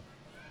 So,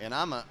 And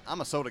I'm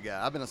a soda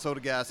guy. I've been a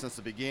soda guy since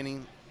the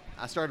beginning.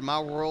 I started my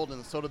world in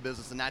the soda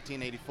business in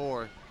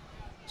 1984.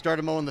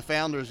 Started mowing the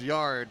founder's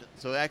yard.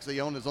 So actually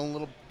he owned his own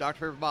little Dr.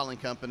 Pepper bottling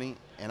company,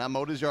 and I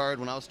mowed his yard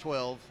when I was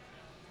 12.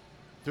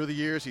 Through the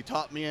years, he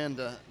taught me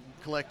into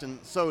collecting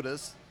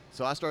sodas.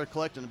 So I started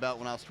collecting about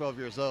when I was 12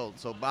 years old.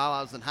 So while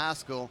I was in high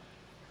school,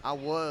 I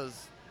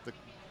was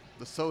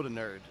the soda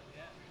nerd.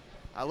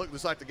 I look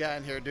just like the guy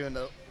in here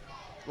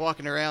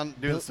walking around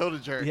doing the soda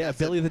jerk. Yeah, I said,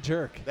 Billy the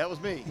Jerk. that was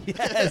me.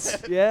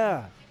 Yes.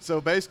 Yeah. So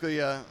basically,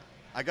 I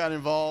got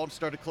involved,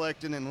 started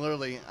collecting, and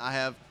literally I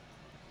have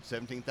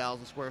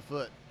 17,000 square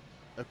foot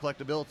of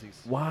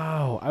collectabilities.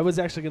 Wow. I was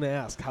actually going to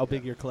ask how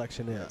big your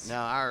collection is.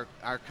 Now,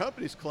 our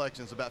company's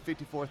collection is about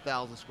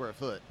 54,000 square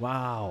foot.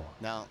 Wow.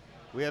 Now,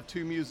 we have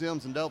 2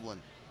 museums in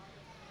Dublin.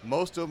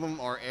 Most of them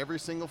are every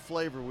single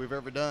flavor we've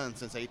ever done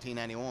since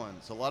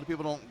 1891. So a lot of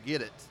people don't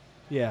get it,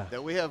 Yeah.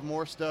 that we have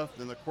more stuff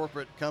than the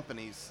corporate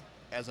companies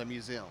as a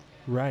museum.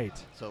 Right.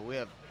 So we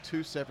have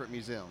 2 separate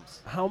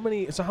museums. How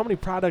many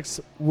products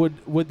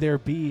would there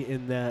be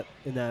in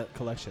that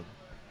collection?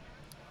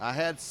 I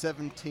had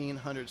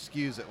 1,700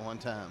 SKUs at one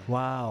time.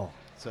 Wow.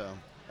 So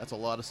that's a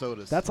lot of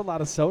sodas. That's a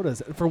lot of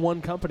sodas for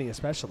one company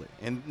especially.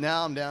 And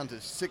now I'm down to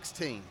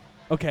 16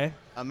 Okay.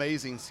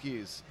 amazing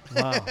SKUs.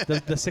 Wow.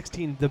 the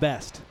 16 the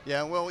best.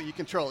 Yeah, well, you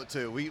control it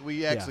too.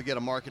 We actually get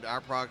to market our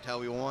product how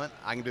we want.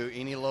 I can do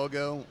any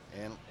logo,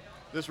 and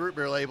this root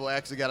beer label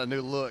actually got a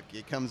new look.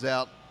 It comes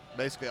out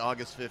basically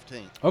August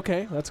 15th.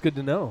 Okay, that's good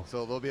to know.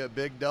 So there'll be a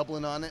big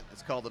Dublin on it.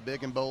 It's called the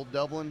Big and Bold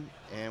Dublin,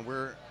 and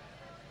we're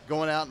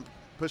going out and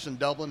pushing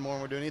Dublin more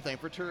than we're doing anything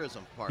for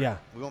tourism part. Yeah.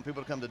 We want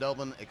people to come to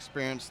Dublin,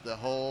 experience the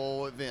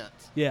whole event.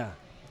 Yeah.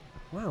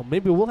 Wow,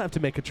 maybe we'll have to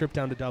make a trip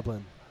down to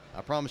Dublin.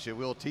 I promise you,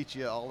 we'll teach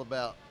you all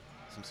about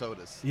some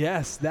sodas.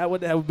 Yes, that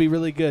would be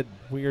really good.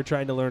 We are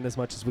trying to learn as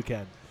much as we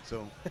can.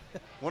 So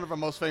one of our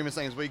most famous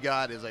things we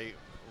got is a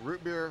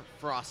root beer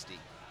frosty.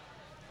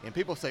 And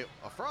people say,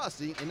 a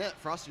frosty? Isn't that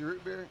frosty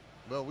root beer?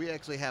 Well, we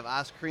actually have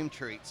ice cream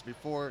treats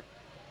before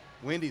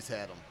Wendy's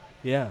had them.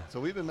 Yeah. So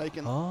we've been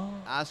making Oh.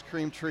 ice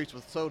cream treats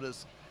with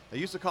sodas. They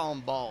used to call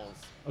them balls.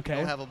 Okay.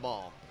 Don't have a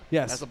ball.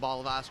 Yes. That's a ball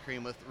of ice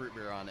cream with root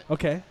beer on it.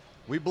 Okay.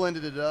 We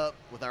blended it up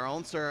with our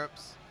own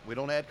syrups. We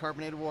don't add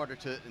carbonated water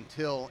to it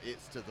until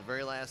it's to the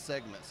very last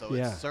segment. So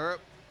Yeah. it's syrup,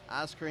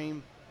 ice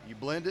cream, you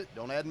blend it,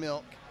 don't add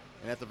milk,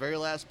 and at the very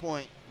last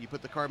point, you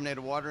put the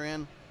carbonated water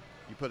in,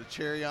 you put a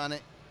cherry on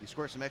it, you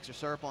squirt some extra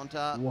syrup on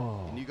top,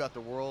 Whoa. and you got the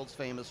world's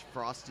famous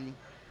frosty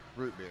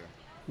root beer.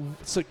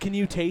 So can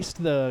you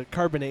taste the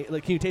carbonate?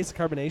 Like, can you taste the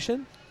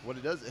carbonation? What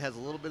it does, it has a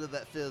little bit of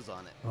that fizz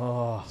on it.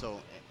 Oh.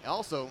 So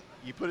also,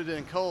 you put it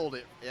in cold,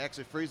 it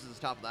actually freezes the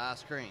top of the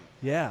ice cream.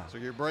 Yeah. So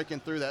you're breaking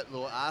through that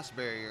little ice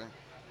barrier.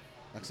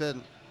 Like I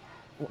said,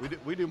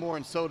 we do more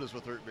in sodas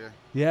with root beer.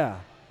 Yeah.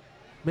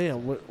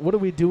 Man, what are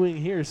we doing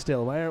here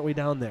still? Why aren't we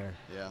down there?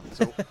 Yeah.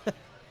 So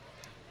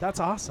That's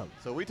awesome.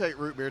 so we take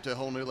root beer to a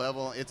whole new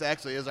level. It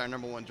actually is our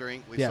 #1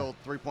 drink. We Yeah. sold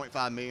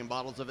 3.5 million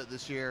bottles of it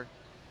this year.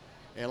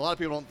 And a lot of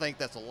people don't think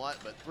that's a lot,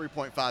 but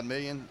 3.5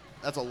 million,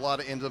 that's a lot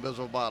of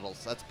individual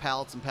bottles. That's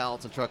pallets and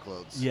pallets and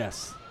truckloads.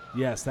 Yes.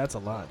 Yes, that's a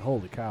lot.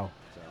 Holy cow.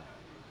 So,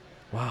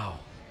 Wow.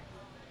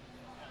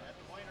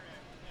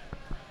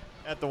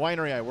 At the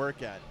winery I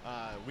work at,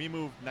 we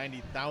moved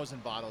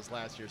 90,000 bottles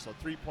last year, so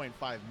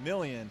 3.5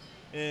 million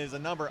is a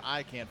number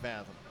I can't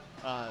fathom.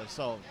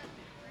 So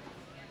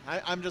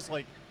I'm just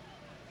like,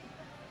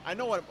 I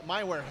know what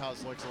my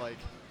warehouse looks like.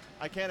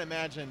 I can't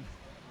imagine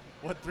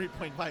what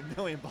 3.5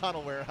 million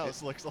bottle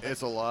warehouse looks like.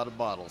 it's a lot of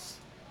bottles.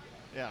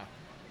 Yeah.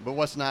 But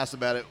what's nice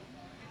about it,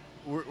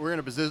 we're in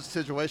a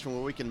situation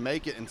where we can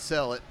make it and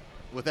sell it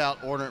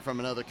without ordering it from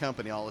another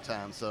company all the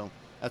time. So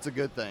that's a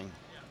good thing.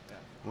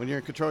 When you're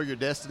in control of your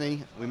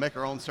destiny, we make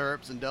our own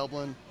syrups in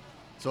Dublin.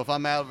 So if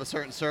I'm out of a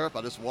certain syrup,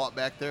 I just walk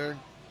back there,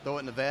 throw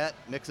it in the vat,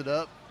 mix it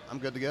up. I'm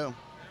good to go.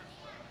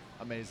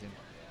 Amazing.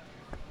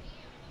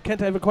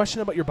 Kent, I have a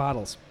question about your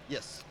bottles.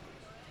 Yes.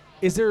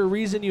 Is there a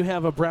reason you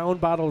have a brown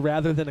bottle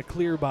rather than a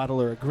clear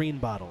bottle or a green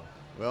bottle?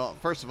 Well,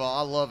 first of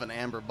all, I love an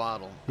amber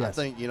bottle. Yes. I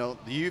think, the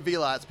UV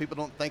lights, people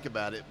don't think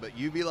about it, but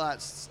UV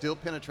lights still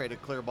penetrate a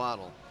clear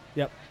bottle.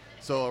 Yep.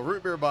 So a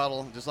root beer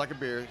bottle, just like a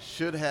beer,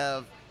 should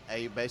have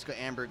a basically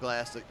amber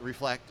glass that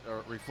reflect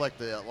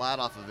the light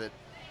off of it.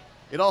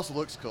 It also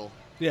looks cool,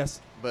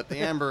 Yes. but the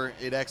amber,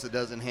 it actually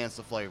does enhance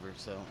the flavor.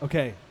 So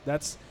Okay.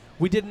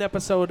 We did an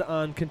episode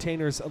on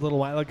containers a little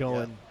while ago,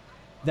 Yeah. and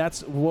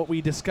that's what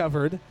we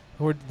discovered.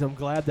 I'm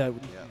glad that Yeah.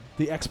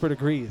 the expert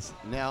agrees.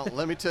 now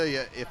let me tell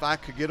you, if I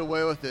could get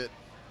away with it,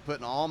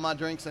 putting all my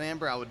drinks in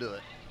amber, I would do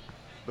it.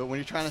 But when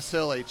you're trying to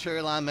sell a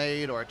cherry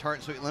limeade or a tart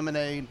and sweet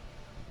lemonade,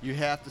 you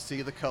have to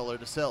see the color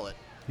to sell it.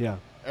 Yeah.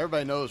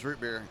 Everybody knows root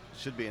beer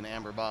should be an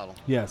amber bottle.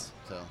 Yes.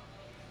 So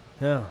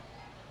Yeah.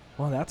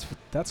 Well,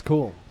 that's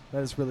cool.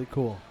 That is really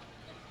cool.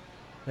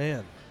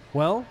 Man.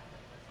 Well,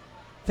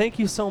 thank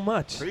you so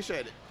much.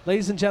 appreciate it.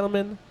 Ladies and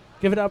gentlemen,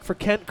 give it up for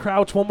Kent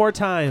Crouch one more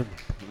time.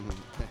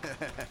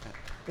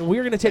 And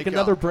we're going to take Thank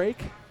another y'all. break.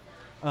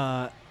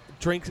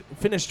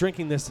 Finish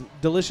drinking this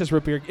delicious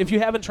root beer. If you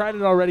haven't tried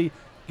it already,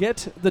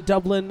 get the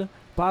Dublin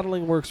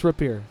Bottling Works root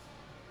beer.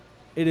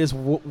 It is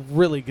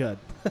really good.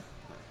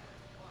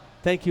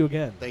 Thank you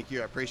again. Thank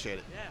you. I appreciate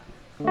it.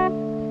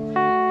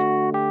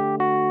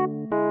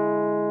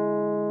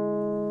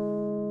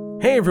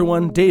 Hey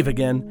everyone, Dave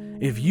again.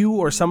 If you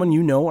or someone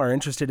you know are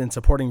interested in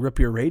supporting Root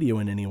Beer Radio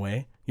in any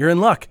way, you're in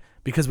luck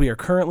because we are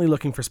currently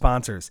looking for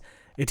sponsors.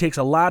 It takes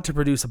a lot to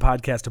produce a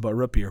podcast about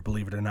root beer,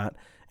 believe it or not,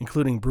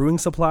 including brewing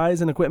supplies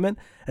and equipment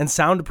and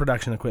sound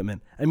production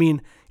equipment. I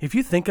mean, if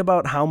you think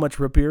about how much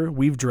root beer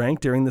we've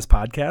drank during this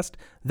podcast,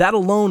 that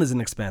alone is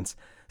an expense.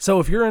 So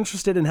if you're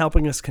interested in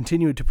helping us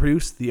continue to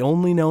produce the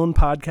only known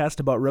podcast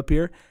about root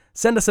beer,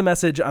 send us a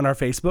message on our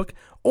Facebook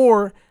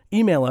or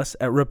email us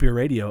at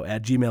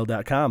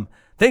rootbeerradio@gmail.com.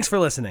 Thanks for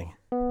listening.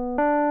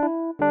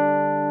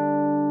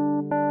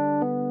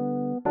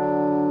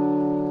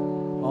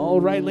 All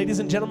right, ladies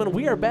and gentlemen,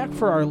 we are back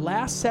for our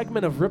last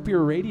segment of Root Beer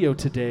Radio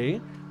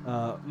today.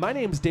 My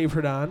name's Dave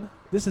Herdon.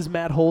 This is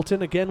Matt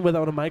Holton, again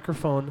without a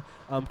microphone,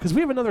 because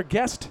we have another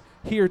guest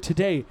here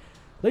today.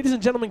 Ladies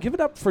and gentlemen, give it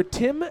up for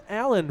Tim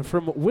Allen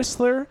from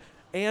Whistler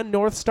and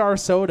North Star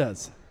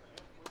Sodas.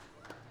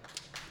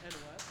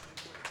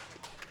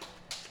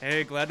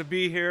 Hey, glad to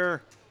be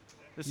here.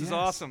 This Yes. is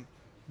awesome.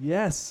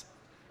 Yes.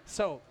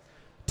 So,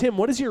 Tim,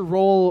 what is your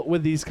role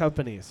with these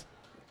companies?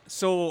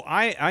 So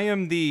I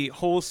am the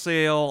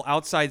wholesale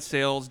outside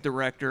sales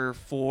director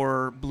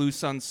for Blue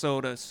Sun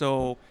Soda.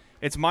 So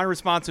it's my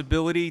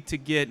responsibility to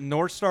get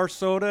North Star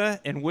Soda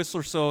and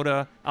Whistler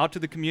Soda out to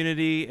the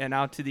community and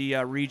out to the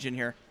region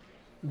here.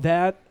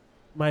 That,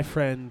 my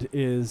friend,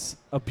 is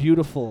a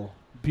beautiful,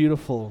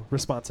 beautiful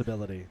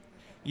responsibility.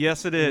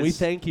 Yes, it is. We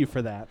thank you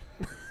for that.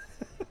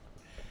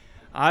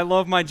 I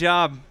love my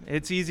job.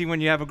 It's easy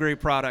when you have a great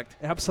product.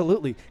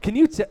 Absolutely. Can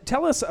you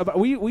tell us about?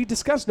 We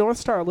discussed North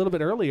Star a little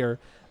bit earlier.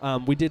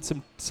 We did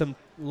some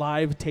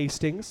live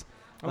tastings.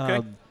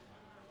 Okay.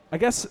 I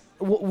guess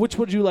which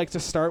would you like to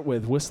start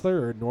with,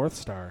 Whistler or North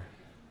Star?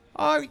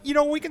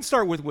 We can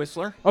start with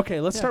Whistler. Okay,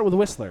 let's start with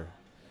Whistler.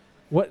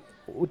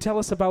 Tell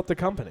us about the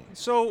company.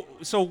 So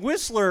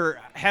Whistler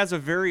has a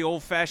very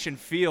old-fashioned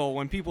feel.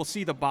 When people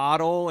see the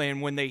bottle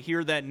and when they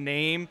hear that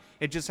name,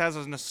 it just has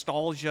a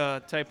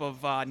nostalgia type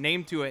of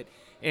name to it.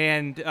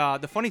 And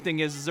the funny thing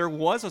is there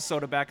was a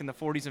soda back in the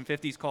 40s and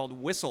 50s called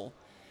Whistle.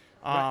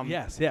 Right,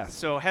 yes.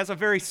 So it has a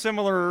very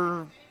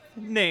similar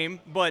name.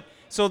 But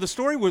so the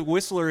story with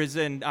Whistler is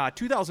in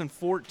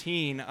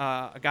 2014,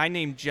 a guy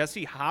named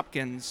Jesse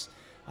Hopkins,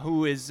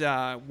 who is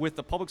with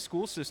the public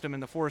school system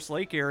in the Forest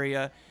Lake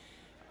area,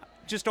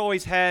 just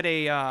always had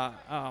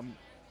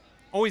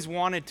always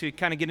wanted to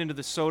kind of get into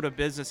the soda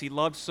business. He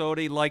loved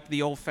soda. He liked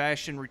the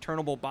old-fashioned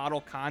returnable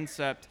bottle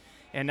concept,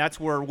 and that's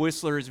where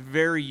Whistler is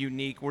very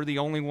unique. We're the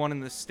only one in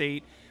the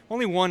state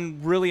only one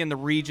really in the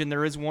region.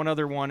 There is one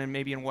other one, and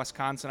maybe in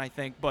Wisconsin, I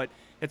think, but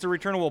it's a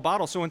returnable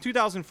bottle. So in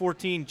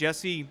 2014,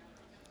 Jesse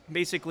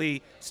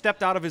basically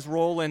stepped out of his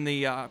role in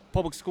the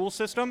public school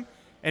system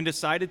and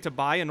decided to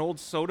buy an old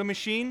soda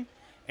machine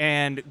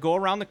and go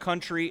around the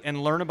country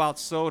and learn about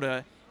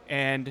soda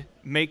and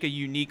make a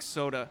unique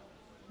soda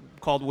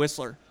called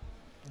Whistler.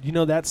 You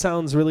know, that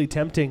sounds really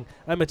tempting.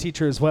 I'm a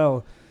teacher as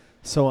well,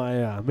 so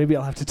I maybe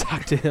I'll have to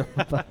talk to him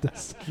about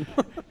this.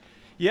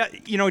 Yeah,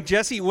 you know,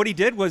 Jesse, what he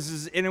did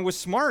was, and it was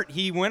smart,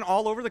 he went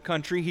all over the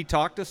country. He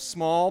talked to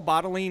small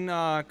bottling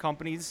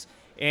companies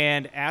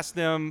and asked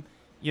them,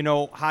 you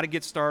know, how to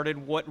get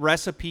started, what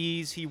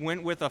recipes. He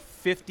went with a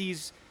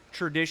 50s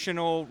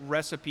traditional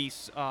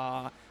recipes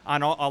on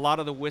a lot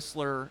of the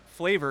Whistler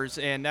flavors,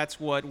 and that's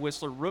what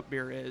Whistler root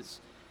beer is.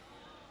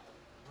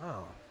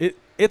 Wow.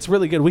 It's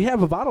really good. We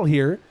have a bottle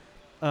here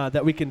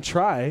that we can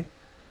try.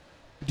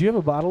 Do you have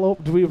a bottle?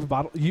 Do we have a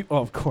bottle? Oh,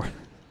 of course.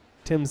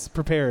 Tim's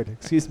prepared.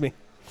 Excuse me.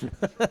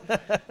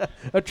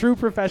 A true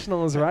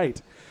professional is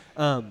right.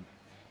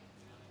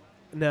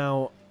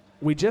 Now,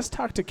 we just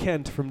talked to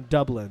Kent from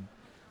Dublin,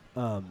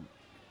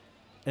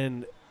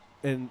 and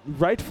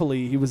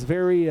rightfully he was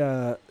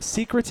very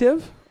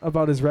secretive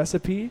about his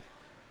recipe.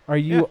 Are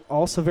you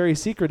also very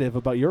secretive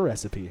about your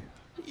recipe?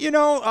 You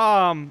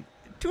know,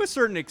 to a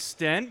certain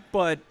extent,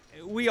 but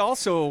we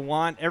also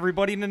want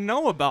everybody to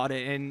know about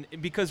it, and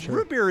because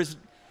root beer is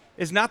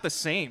not the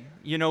same.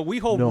 You know, we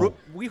hold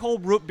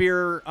root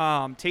beer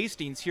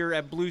tastings here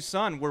at Blue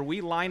Sun where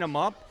we line them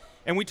up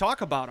and we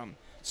talk about them.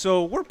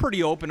 So we're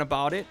pretty open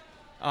about it.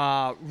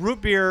 Our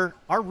root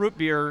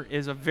beer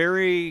is a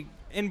very,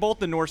 in both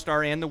the North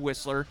Star and the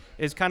Whistler,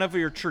 is kind of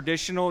your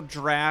traditional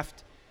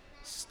draft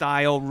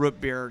style root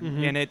beer,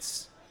 and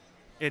it's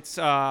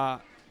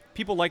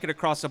people like it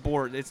across the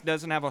board. It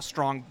doesn't have a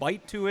strong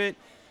bite to it.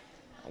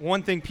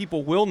 One thing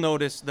people will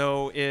notice,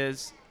 though,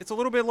 is it's a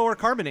little bit lower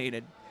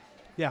carbonated.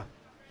 Yeah.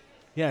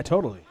 Yeah,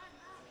 totally.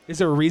 Is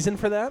there a reason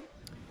for that?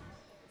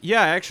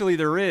 Yeah, actually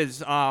there is.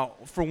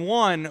 For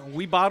one,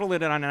 we bottle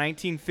it on a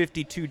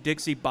 1952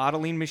 Dixie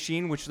bottling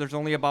machine, which there's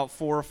only about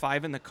 4 or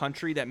 5 in the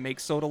country that make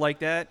soda like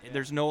that.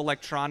 There's no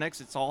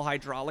electronics. It's all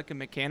hydraulic and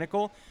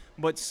mechanical.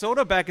 But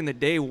soda back in the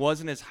day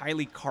wasn't as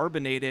highly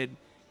carbonated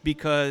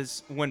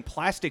because when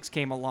plastics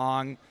came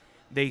along,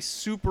 they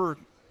super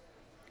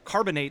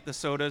carbonate the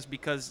sodas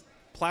because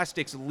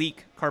plastics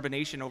leak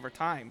carbonation over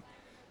time.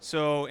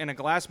 So in a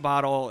glass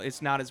bottle,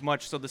 it's not as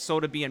much. So the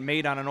soda being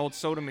made on an old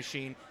soda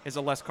machine is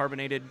a less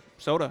carbonated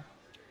soda.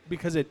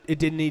 Because it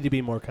didn't need to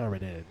be more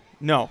carbonated.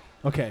 No.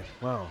 Okay.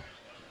 Wow.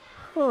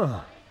 Huh.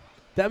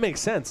 That makes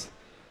sense.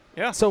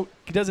 Yeah. So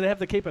does it have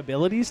the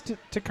capabilities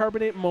to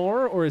carbonate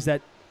more, or is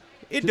that...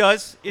 It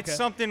does. It's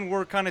something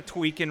we're kind of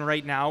tweaking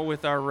right now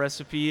with our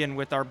recipe and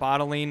with our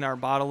bottling. Our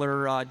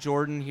bottler,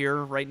 Jordan, here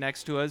right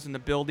next to us in the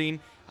building.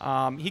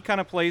 He kind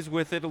of plays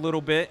with it a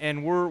little bit,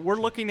 and we're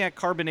looking at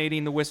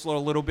carbonating the Whistler a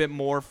little bit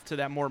more to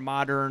that more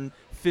modern,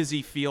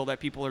 fizzy feel that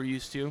people are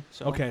used to.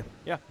 So, okay.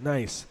 Yeah.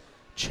 Nice.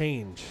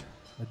 Change.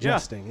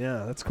 Adjusting.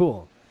 Yeah, that's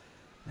cool.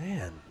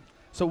 Man.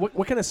 So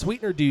what kind of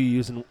sweetener do you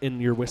use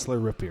in your Whistler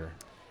root beer?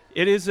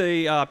 It is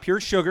a pure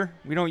sugar.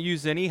 We don't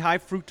use any high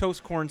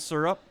fructose corn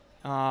syrup.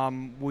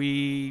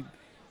 We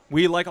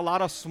like a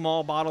lot of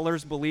small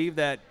bottlers believe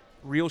that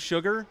real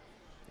sugar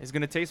is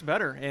going to taste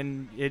better,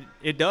 and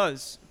it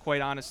does,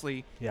 quite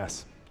honestly.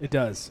 Yes, it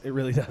does. It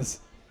really does.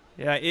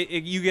 Yeah,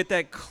 you get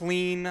that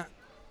clean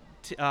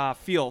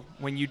feel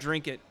when you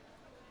drink it.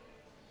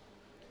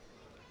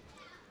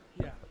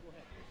 Yeah.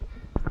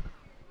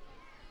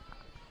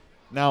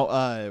 Now,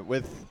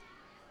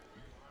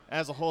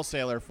 as a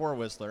wholesaler for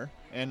Whistler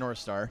and North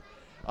Star,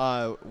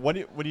 what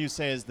do you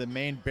say is the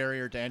main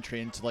barrier to entry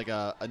into like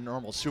a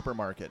normal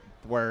supermarket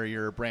where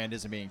your brand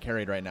isn't being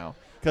carried right now?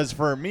 Because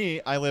for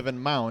me, I live in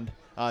Mound.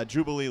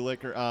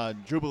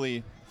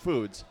 Jubilee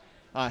Foods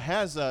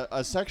has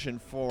a section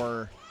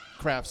for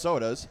craft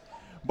sodas,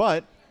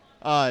 but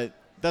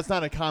that's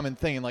not a common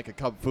thing in like a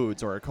Cub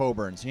Foods or a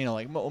Coburn's. You know,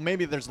 like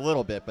maybe there's a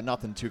little bit, but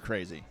nothing too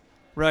crazy.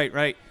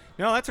 Right.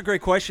 No, that's a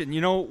great question.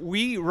 You know,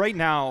 we right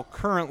now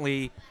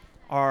currently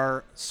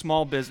are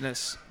small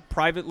business,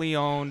 privately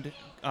owned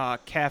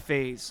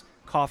cafes,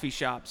 coffee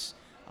shops,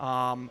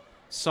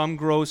 some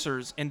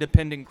grocers,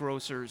 independent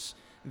grocers.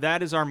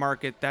 That is our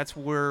market. That's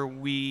where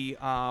we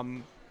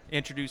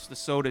introduce the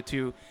soda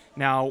to.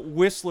 Now,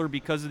 Whistler,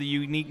 because of the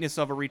uniqueness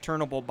of a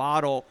returnable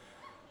bottle,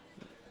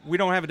 we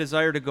don't have a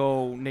desire to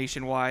go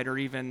nationwide or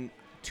even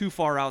too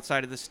far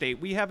outside of the state.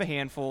 We have a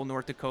handful,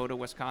 North Dakota,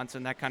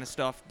 Wisconsin, that kind of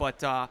stuff,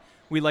 but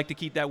we like to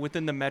keep that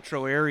within the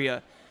metro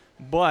area.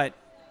 But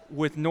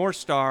with North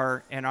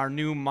Star and our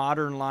new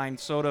modern line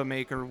soda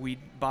maker,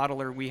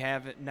 bottler we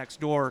have it next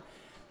door,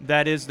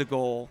 that is the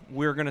goal.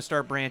 We're going to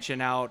start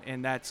branching out,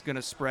 and that's going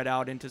to spread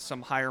out into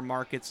some higher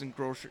markets and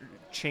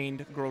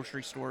chained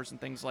grocery stores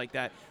and things like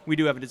that. We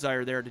do have a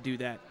desire there to do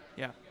that,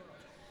 yeah.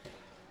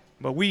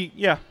 But we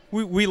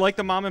like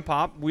the mom and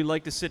pop. We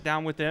like to sit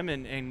down with them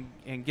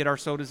and get our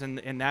sodas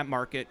in that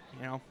market,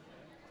 you know.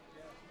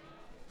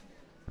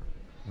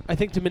 I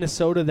think to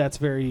Minnesota, that's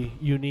very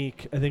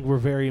unique. I think we're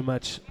very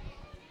much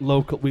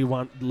local. We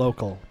want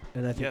local,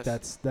 and I think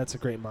Yes. that's a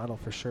great model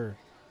for sure.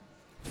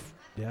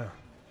 Yeah.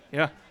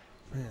 Yeah.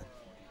 Man.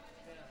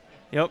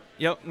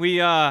 Yep. We,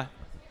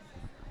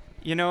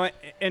 you know,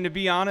 and to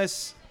be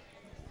honest,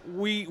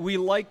 we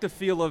like the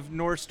feel of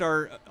North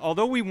Star.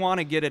 Although we want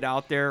to get it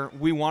out there,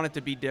 we want it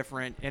to be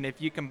different. And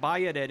if you can buy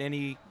it at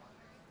any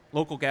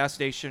local gas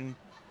station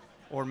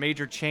or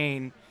major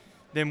chain,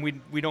 then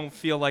we don't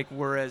feel like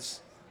we're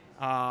as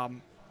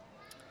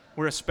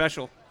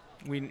special.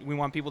 We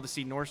want people to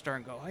see North Star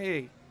and go,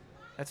 hey,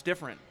 that's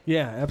different.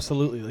 Yeah,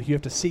 absolutely. Like you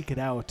have to seek it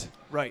out.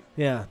 Right.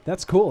 Yeah,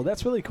 that's cool.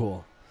 That's really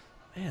cool.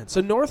 Man, so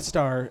North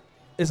Star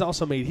is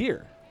also made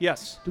here.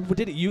 Yes.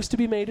 Did it used to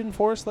be made in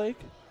Forest Lake?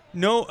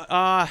 No,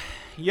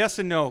 yes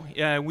and no.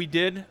 We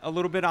did a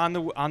little bit on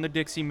the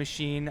Dixie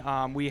machine.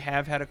 We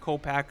have had a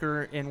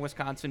co-packer in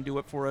Wisconsin do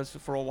it for us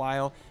for a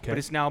while, but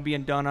it's now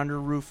being done under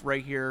roof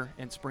right here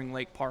in Spring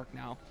Lake Park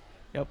now.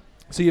 Yep.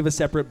 So you have a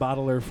separate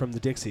bottler from the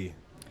Dixie.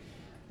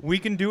 We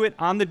can do it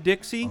on the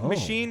Dixie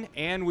machine,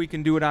 and we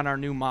can do it on our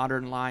new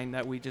modern line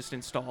that we just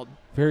installed.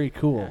 Very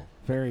cool. Yeah.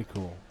 Very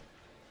cool.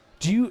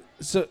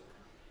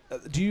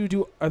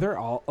 Are there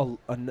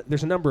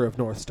there's a number of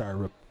North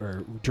Star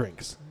or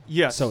drinks?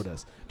 Yes.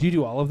 Sodas. Do you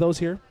do all of those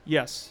here?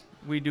 Yes.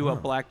 We do a Oh.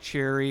 black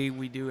cherry,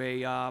 we do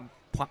a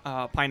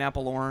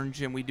pineapple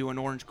orange, and we do an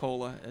orange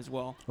cola as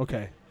well.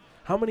 Okay.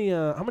 How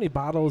many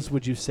bottles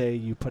would you say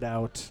you put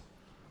out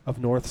of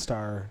North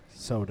Star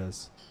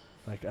sodas?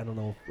 Like, I don't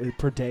know,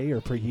 per day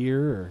or per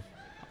year or?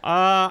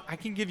 I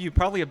can give you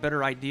probably a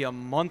better idea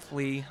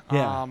monthly.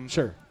 Yeah,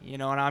 sure. You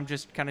know, and I'm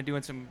just kind of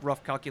doing some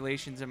rough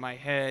calculations in my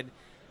head.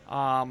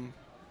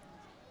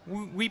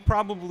 We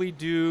probably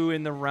do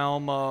in the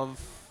realm of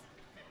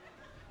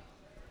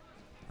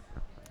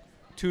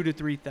 2,000 to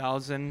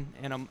 3,000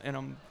 in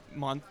a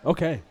month.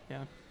 Okay.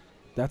 Yeah.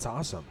 That's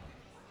awesome.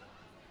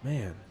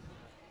 Man.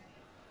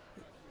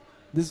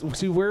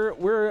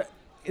 We're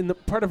in the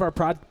part of our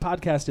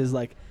podcast is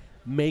like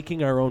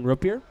making our own root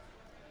beer.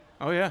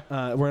 Oh yeah.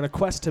 We're on a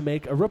quest to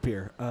make a root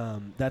beer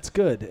that's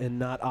good and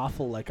not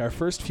awful like our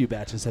first few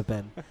batches have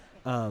been.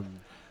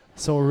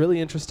 So we're really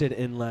interested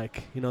in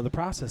the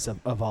process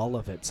of all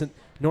of it. Since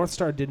North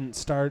Star didn't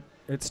start,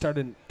 it started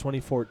in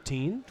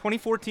 2014.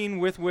 2014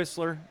 with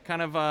Whistler,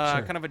 kind of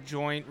Sure. a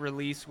joint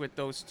release with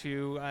those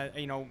two.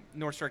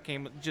 North Star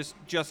came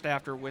just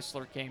after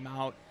Whistler came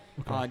out.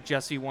 Okay.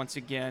 Jesse once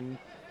again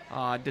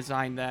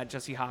designed that.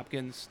 Jesse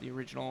Hopkins, the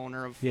original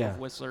owner of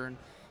Whistler, and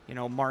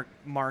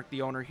Mark,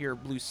 the owner here,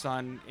 Blue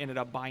Sun, ended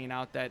up buying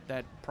out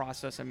that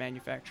process and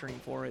manufacturing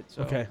for it.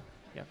 So, Okay.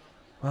 Yeah.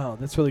 Wow,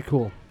 that's really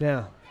cool.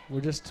 Yeah,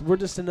 we're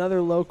just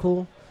another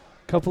local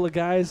couple of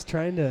guys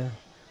trying to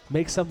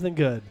make something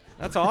good.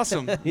 That's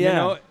awesome.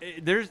 Yeah.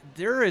 There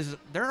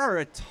are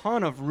a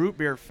ton of root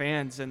beer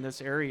fans in this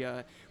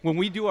area. When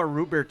we do our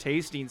root beer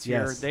tastings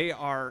here, Yes. they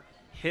are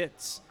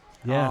hits.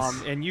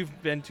 Yes. And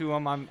you've been to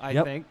them, I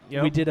Yep. think.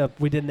 We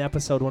did an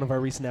episode. One of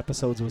our recent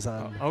episodes was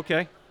on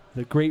Okay.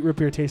 the Great Root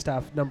Beer Taste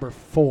Off number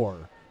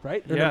 4,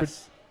 right? Or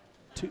Yes.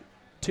 Number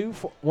 2,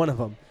 4, one of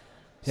them.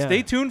 Yeah.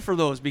 Stay tuned for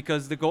those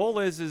because the goal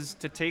is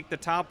to take the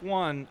top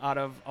one out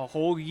of a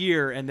whole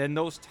year, and then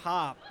those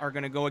top are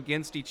going to go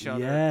against each other.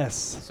 Yes.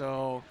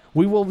 So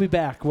We will be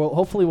back. Well,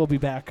 hopefully we'll be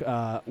back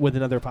with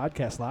another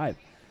podcast live.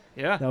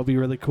 yeah. That would be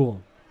really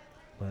cool.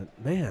 But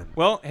man,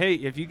 Well, hey,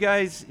 if you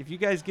guys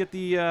get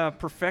the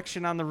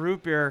perfection on the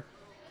root beer,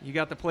 you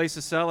got the place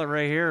to sell it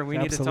right here. We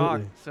need to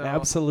talk. Absolutely. So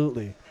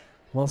Absolutely.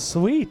 Well,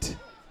 sweet.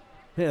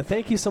 Yeah,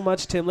 thank you so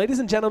much, Tim. Ladies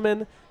and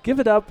gentlemen, give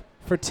it up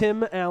for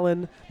Tim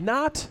Allen.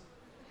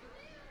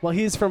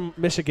 He's from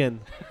Michigan,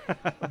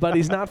 but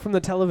he's not from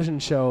the television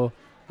show,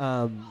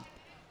 and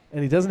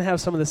he doesn't have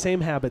some of the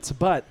same habits,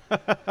 but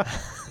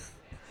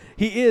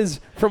he is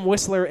from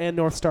Whistler and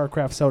North Star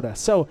Craft Soda.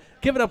 So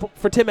give it up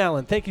for Tim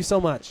Allen. Thank you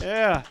so much.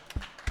 Yeah.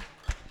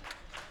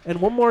 And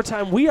one more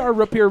time, we are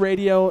Root Beer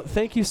Radio.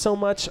 Thank you so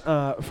much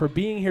for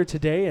being here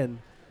today and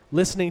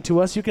listening to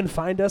us. You can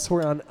find us.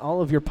 We're on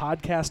all of your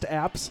podcast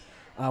apps.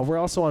 We're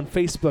also on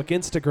Facebook,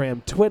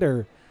 Instagram,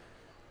 Twitter,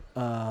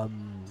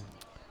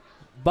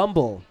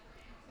 Bumble.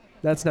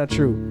 That's not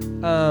true.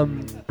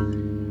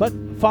 But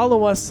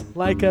follow us,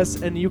 like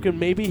us, and you can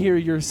maybe hear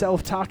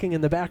yourself talking in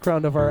the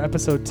background of our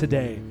episode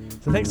today.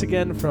 So thanks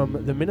again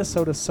from the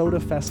Minnesota Soda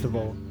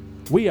Festival.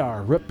 We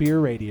are Root Beer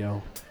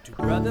Radio. Two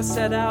brothers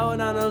set out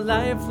on a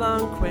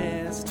lifelong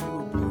quest to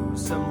brew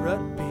some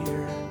root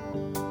beer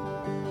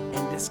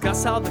and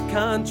discuss all the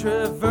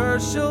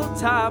controversial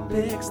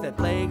topics that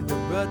plague the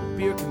root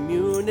beer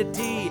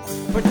community.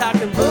 We're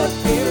talking root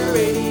beer.